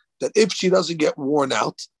says that if she doesn't get worn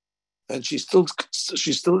out, and she's still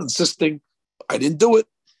insisting, "I didn't do it,"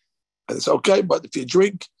 and it's okay, but if you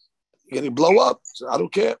drink, you're going to blow up. So I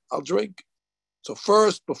don't care, I'll drink. So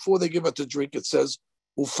first, before they give her to drink, it says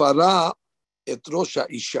Ufara et rosha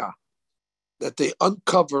isha, that they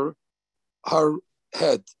uncover her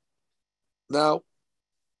head. Now,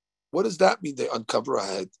 what does that mean? They uncover her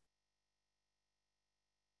head.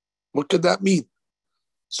 What could that mean?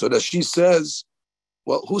 So that she says,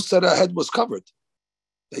 well, who said her head was covered?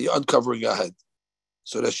 That you're uncovering her head.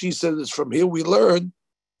 So that she says, from here we learn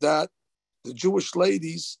that the Jewish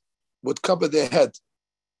ladies would cover their head.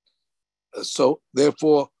 So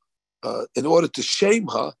therefore, in order to shame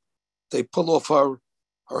her, they pull off her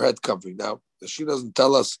head covering. Now, she doesn't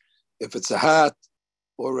tell us if it's a hat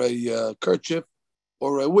or a kerchief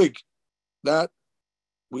or a wig. That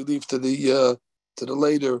we leave to the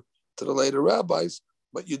later rabbis.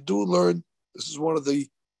 But you do learn. This is one of the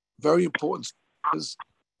very important things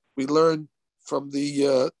we learn from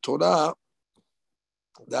the Torah,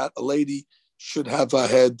 that a lady should have her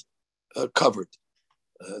head covered.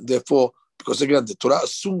 Therefore, because again, the Torah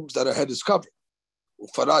assumes that her head is covered.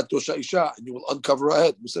 And you will uncover her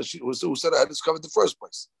head. Who said her head is covered in the first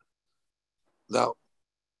place? Now,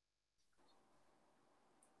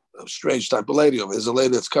 a strange type of lady. There's a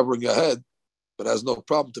lady that's covering her head, but has no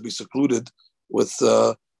problem to be secluded with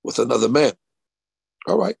another man.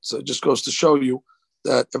 All right, so it just goes to show you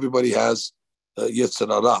that everybody has Yetzer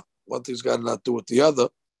Hara. One thing's got to not do with the other.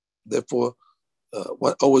 Therefore,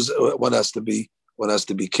 one has to be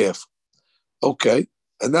careful. Okay,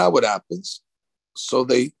 and now what happens? So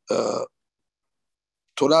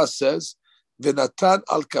Torah says, "V'natan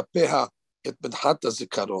al kapeha et benchata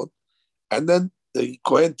zikaron," and then the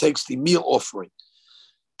Kohen takes the meal offering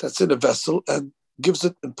that's in a vessel and gives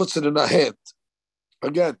it and puts it in her hand.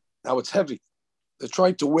 Again, now it's heavy. They're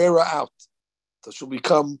trying to wear her out, so she'll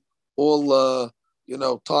become all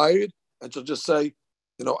tired, and she'll just say,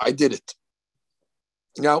 "I did it."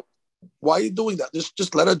 Now, why are you doing that?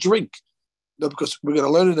 Just let her drink. Because we're going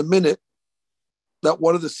to learn in a minute that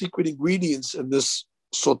one of the secret ingredients in this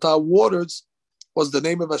sotah waters was the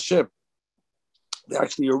name of Hashem. They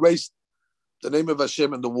actually erased the name of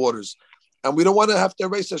Hashem in the waters. And we don't want to have to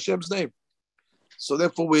erase Hashem's name. So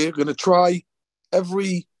therefore, we're going to try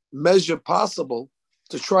every measure possible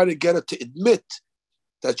to try to get her to admit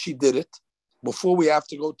that she did it before we have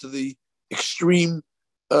to go to the extreme,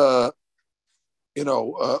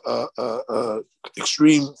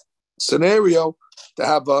 extreme scenario to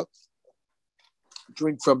have a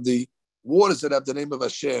drink from the waters that have the name of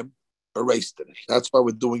Hashem erased in it. That's why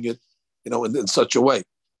we're doing it, in such a way.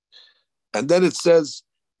 And then it says,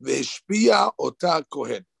 "V'hishpia ota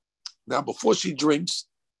kohen." Now, before she drinks,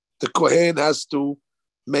 the kohen has to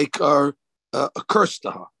make her a curse to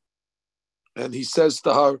her, and he says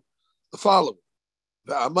to her the following: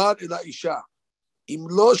 "Ve'amar ela isha, im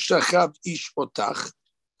lo shachav ish otach."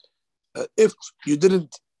 If you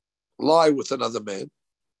didn't lie with another man,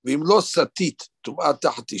 and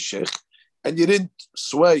you didn't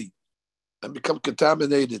sway and become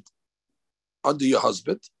contaminated under your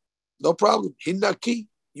husband, no problem. Hinaki,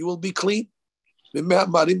 you will be clean.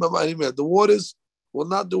 The waters will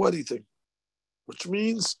not do anything, which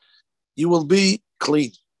means you will be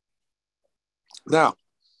clean. Now,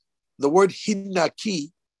 the word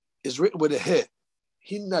hinaki is written with a he.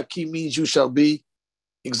 Hinaki means you shall be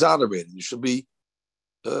exonerated. You shall be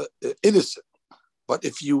innocent. But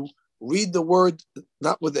if you read the word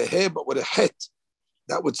not with a he but with a het,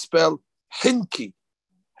 that would spell hinki.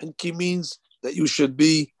 Hinki means that you should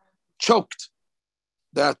be choked.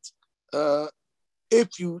 That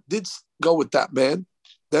if you did go with that man,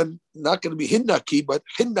 then not going to be hinnaki but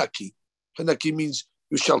hinnaki. Hinnaki means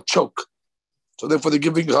you shall choke. So therefore, they're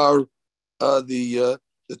giving her the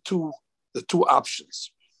two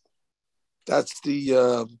options. That's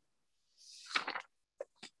the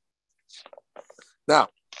now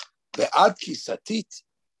the adki satit.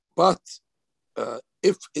 But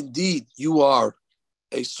if indeed you are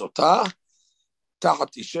a sotah,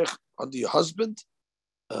 tahat ishech, under your husband,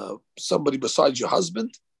 somebody besides your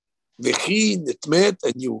husband, v'chi nitmet,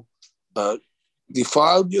 and you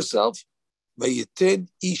defiled yourself, Vayitin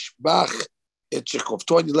ish bach et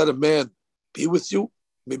shechovto, and you let a man be with you,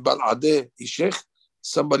 mibal adeh ishech,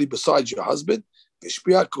 somebody besides your husband.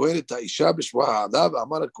 V'shpia kohen et ha'isha b'shma ha'ala,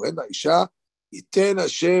 v'amar kohen ha'isha, yiten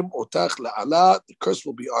Hashem otach la'ala, the curse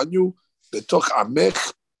will be on you, betoch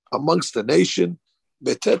amech, amongst the nation,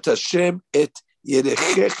 betet Hashem et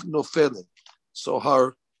yerechech nofelen. So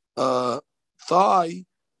her thigh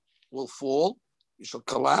will fall, it shall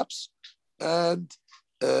collapse, and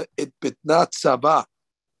it bitnat sabah,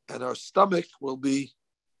 and her stomach will be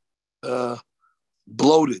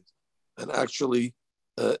bloated and actually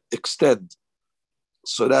extend.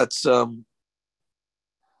 So that's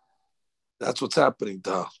what's happening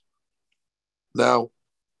to her. Now,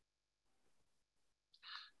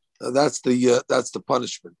 that's the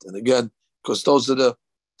punishment. And again, because those are the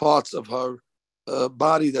parts of her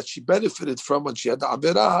body that she benefited from when she had the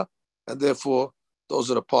avirah, and therefore those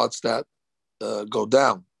are the parts that go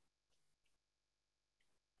down.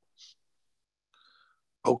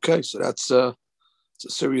 Okay, so that's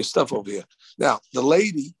serious stuff over here. Now, the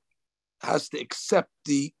lady has to accept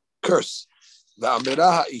the curse. The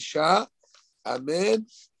amirah ha'isha, amen,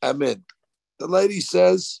 amen. The lady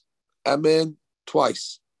says amen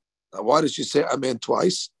twice. Now, why does she say amen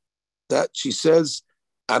twice? That she says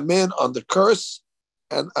amen on the curse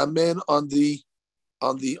and amen on the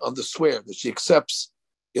swear, that she accepts,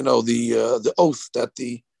 the oath that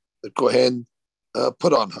the kohen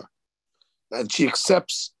put on her, and she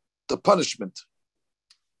accepts the punishment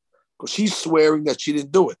because she's swearing that she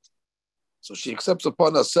didn't do it. So she accepts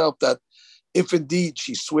upon herself that if indeed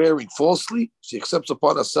she's swearing falsely, she accepts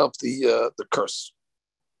upon herself the curse.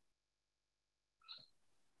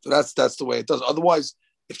 So that's the way it does. Otherwise,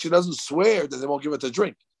 if she doesn't swear, then they won't give her to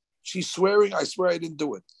drink. She's swearing, I swear I didn't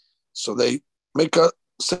do it. So they make her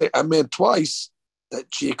say amen twice, that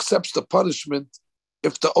she accepts the punishment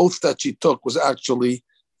if the oath that she took was actually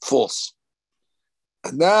false.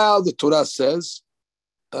 And now the Torah says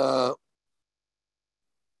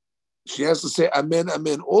she has to say amen,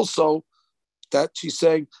 amen also, that she's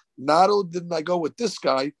saying, not only didn't I go with this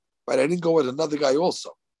guy, but I didn't go with another guy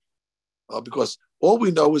also. Because all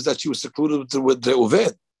we know is that she was secluded with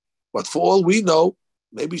Reuven. But for all we know,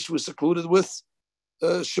 maybe she was secluded with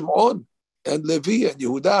Shimon and Levi and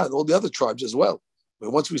Yehuda and all the other tribes as well.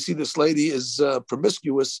 But once we see this lady is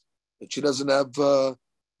promiscuous and she doesn't have the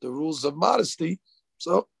rules of modesty,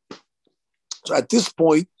 so at this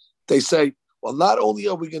point they say, well, not only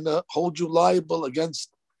are we going to hold you liable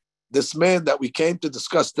against this man that we came to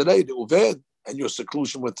discuss today, the Reuven, and your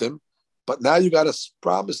seclusion with him, but now you got to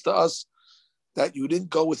promise to us that you didn't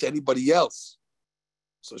go with anybody else.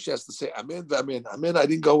 So she has to say, amen, amen, amen. I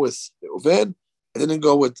didn't go with Reuven. I didn't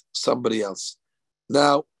go with somebody else.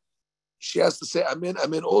 Now, she has to say, amen,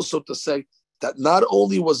 amen, also to say that not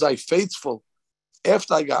only was I faithful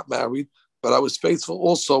after I got married, but I was faithful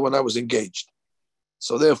also when I was engaged.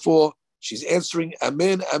 So therefore, she's answering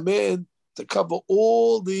amen, amen, to cover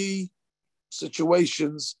all the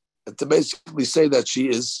situations and to basically say that she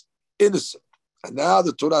is innocent. And now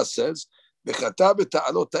the Torah says, the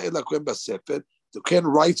Kohen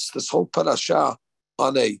writes this whole parasha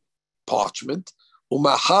on a parchment, and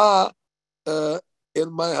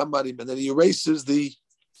then he erases the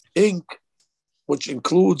ink, which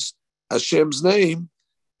includes Hashem's name,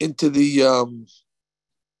 into the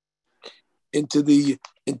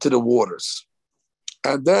waters.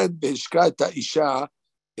 And then isha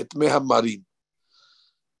et mehamarim,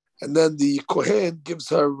 and then the Kohen gives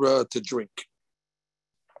her to drink.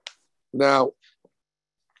 Now,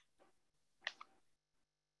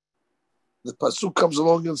 the pasuk comes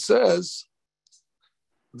along and says,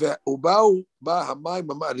 and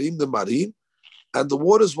the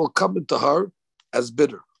waters will come into her as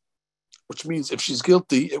bitter, which means if she's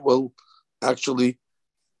guilty, it will actually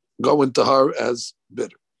go into her as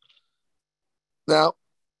bitter. Now,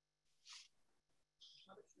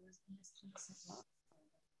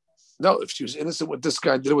 no, if she was innocent with this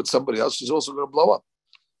guy and did it with somebody else, she's also going to blow up.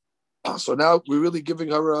 So now we're really giving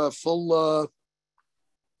her a full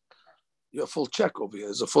check over here.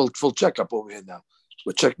 There's a full checkup over here now.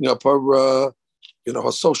 We're checking up her,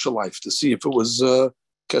 her social life to see if it was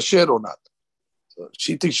kasher or not. So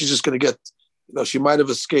she thinks she's just going to get, she might have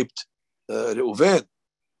escaped Reuven,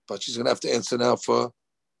 but she's going to have to answer now for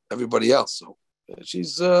everybody else. So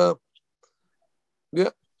she's, I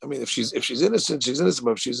mean, if she's innocent, she's innocent.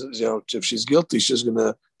 But if she's guilty,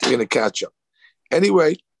 they're gonna catch her.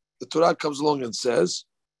 Anyway, the Torah comes along and says,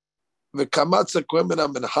 the Kohen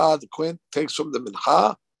takes from the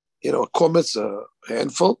mincha, a kometz, a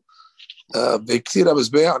handful, and he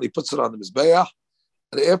puts it on the mizbeach.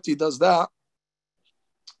 And after he does that,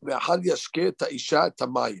 And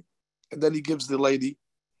then he gives the lady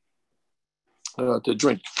to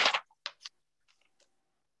drink.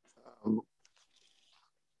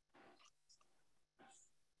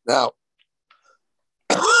 Now,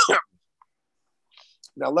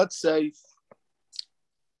 let's say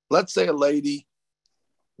a lady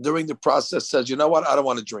during the process says, you know what, I don't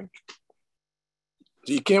want to drink.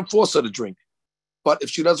 So you can't force her to drink. But if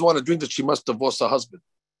she doesn't want to drink, then she must divorce her husband,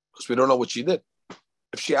 because we don't know what she did.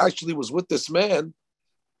 If she actually was with this man,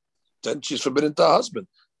 then she's forbidden to her husband.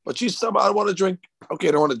 But she's saying, I don't want to drink. Okay,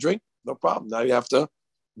 I don't want to drink. No problem. Now you have to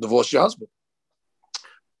divorce your husband.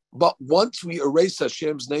 But once we erase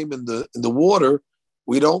Hashem's name in the water,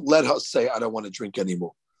 we don't let her say, I don't want to drink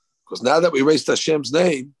anymore. Because now that we erased Hashem's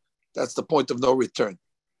name, that's the point of no return.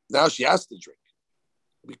 Now she has to drink.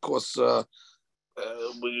 Because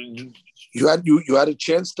you had a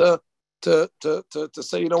chance to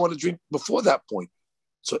say you don't want to drink before that point.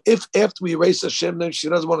 So if after we erase Hashem's name, she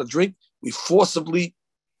doesn't want to drink, we forcibly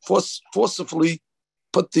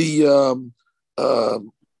put the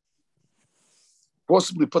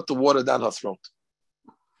water down her throat.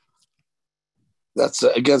 That's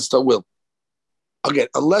against her will. Again,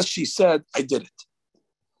 unless she said, I did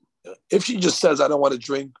it. If she just says, I don't want to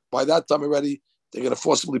drink, by that time already, they're going to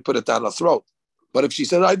forcibly put it down her throat. But if she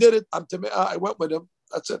said, I did it, I went with him,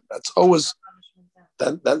 that's it. That's always,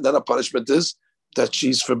 then a punishment is that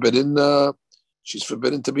she's forbidden to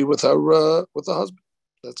be with her husband.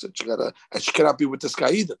 That's it. She cannot be with this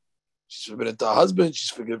guy either. She's forbidden to her husband. She's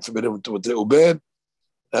forbidden with the Uben.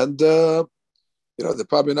 And, they're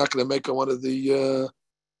probably not going to make her one of the,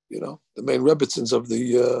 the main rebbitzins of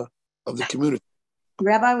the community.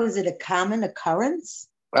 Rabbi, was it a common occurrence?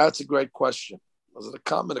 That's a great question. Was it a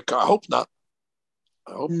common occurrence? I hope not.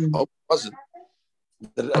 I hope it wasn't.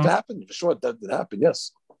 It happened. For sure, that did happen,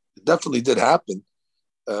 yes. It definitely did happen.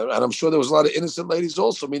 And I'm sure there was a lot of innocent ladies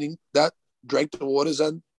also, meaning that drank the waters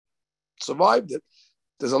and survived it.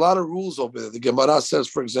 There's a lot of rules over there. The Gemara says,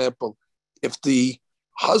 for example, if the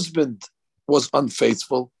husband was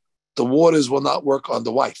unfaithful, the waters will not work on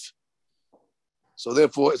the wife. So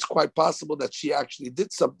therefore, it's quite possible that she actually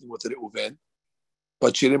did something with the Reuven,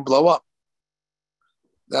 but she didn't blow up.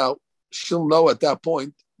 Now, she'll know at that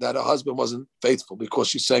point that her husband wasn't faithful, because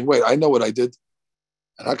she's saying, wait, I know what I did,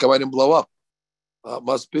 and how come I didn't blow up? It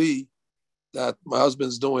must be that my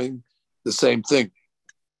husband's doing the same thing.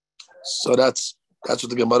 So that's what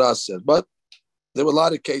the Gemara said. But there were a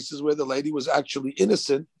lot of cases where the lady was actually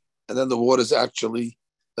innocent, and then the waters actually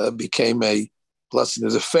became a blessing.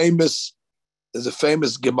 There's a famous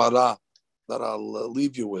Gemara that I'll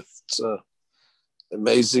leave you with. It's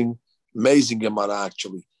amazing Gemara,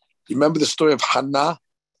 actually. You remember the story of Hannah?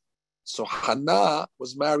 So Hannah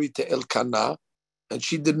was married to Elkanah, and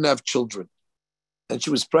she didn't have children. And she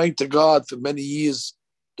was praying to God for many years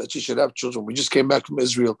that she should have children. We just came back from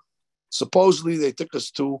Israel. Supposedly, they took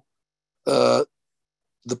us to the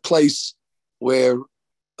place where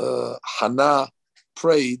Hannah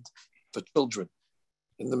prayed for children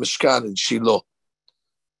in the Mishkan in Shiloh.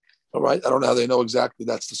 All right, I don't know how they know exactly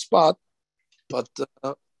that's the spot, but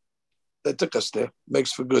they took us there.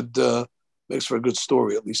 Makes for a good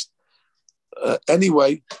story, at least.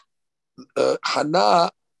 Anyway,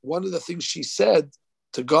 Hannah, one of the things she said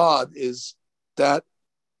to God is that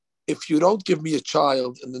if you don't give me a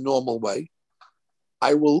child in the normal way,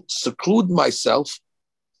 I will seclude myself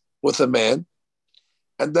with a man,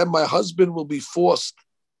 and then my husband will be forced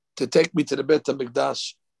to take me to the Beit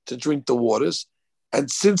HaMikdash to drink the waters.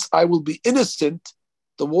 And since I will be innocent,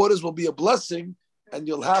 the waters will be a blessing, and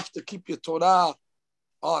you'll have to keep your Torah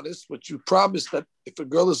honest, which you promised that if a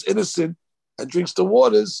girl is innocent and drinks the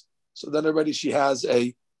waters, so then already she has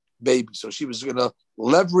a baby. So she was going to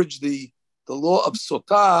leverage the law of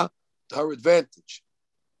Sotah to her advantage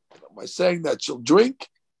by saying that she'll drink,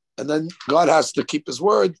 and then God has to keep his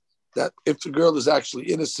word that if the girl is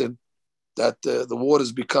actually innocent, that the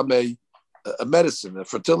waters become a medicine, a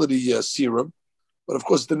fertility serum. But of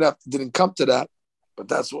course, it didn't come to that. But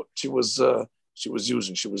that's what she was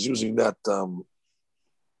using. She was using that. The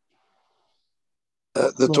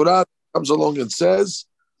Torah comes along and says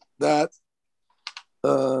that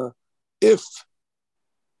if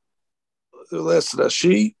the last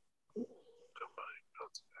Rashi,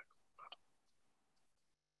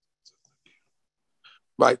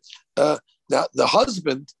 right now the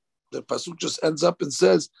husband, the pasuk just ends up and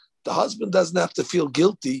says the husband doesn't have to feel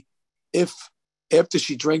guilty if after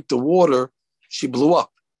she drank the water she blew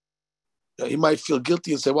up. He might feel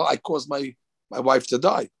guilty and say, "Well, I caused my wife to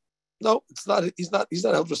die." No, it's not. He's not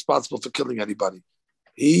held responsible for killing anybody.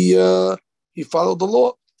 He followed the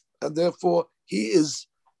law, and therefore he is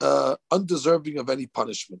undeserving of any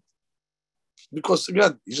punishment. Because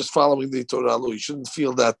again, he's just following the Torah law. You shouldn't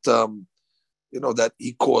feel that that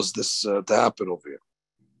he caused this to happen over here.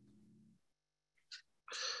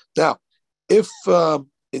 Now, if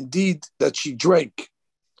indeed that she drank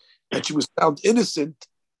and she was found innocent,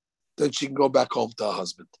 then she can go back home to her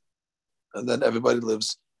husband, and then everybody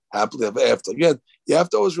lives happily ever after. Again, you have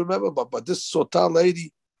to always remember, but this Sotah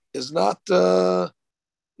lady is not,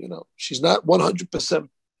 she's not 100%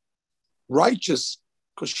 righteous,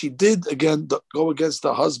 because she did, again, go against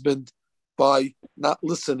her husband by not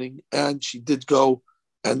listening, and she did go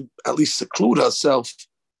and at least seclude herself.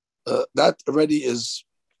 That already is,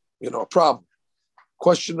 a problem.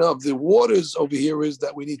 Question of the waters over here is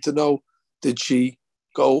that we need to know, did she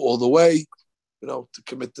go all the way, to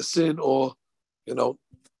commit the sin, or,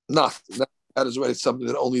 not? That is already something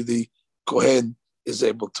that only the Kohen is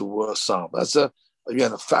able to solve. That's,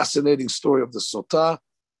 again, a fascinating story of the Sotah.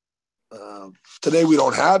 Today we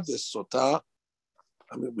don't have this Sotah.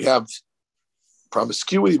 I mean, we have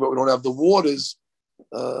promiscuity, but we don't have the waters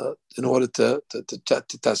in order to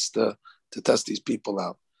test these people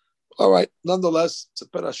out. All right. Nonetheless, it's a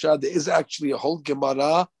parasha. There is actually a whole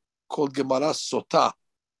Gemara called Gemara Sotah.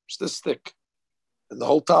 It's this thick, and the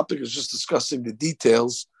whole topic is just discussing the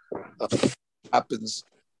details of what happens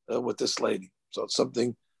with this lady. So it's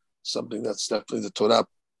something that's definitely the Torah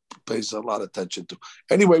pays a lot of attention to.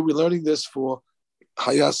 Anyway, we're learning this for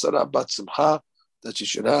Haya Sarah Bat Simcha, that you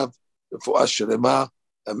should have for Asherema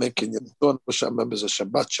and making your members a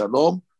Shabbat Shalom.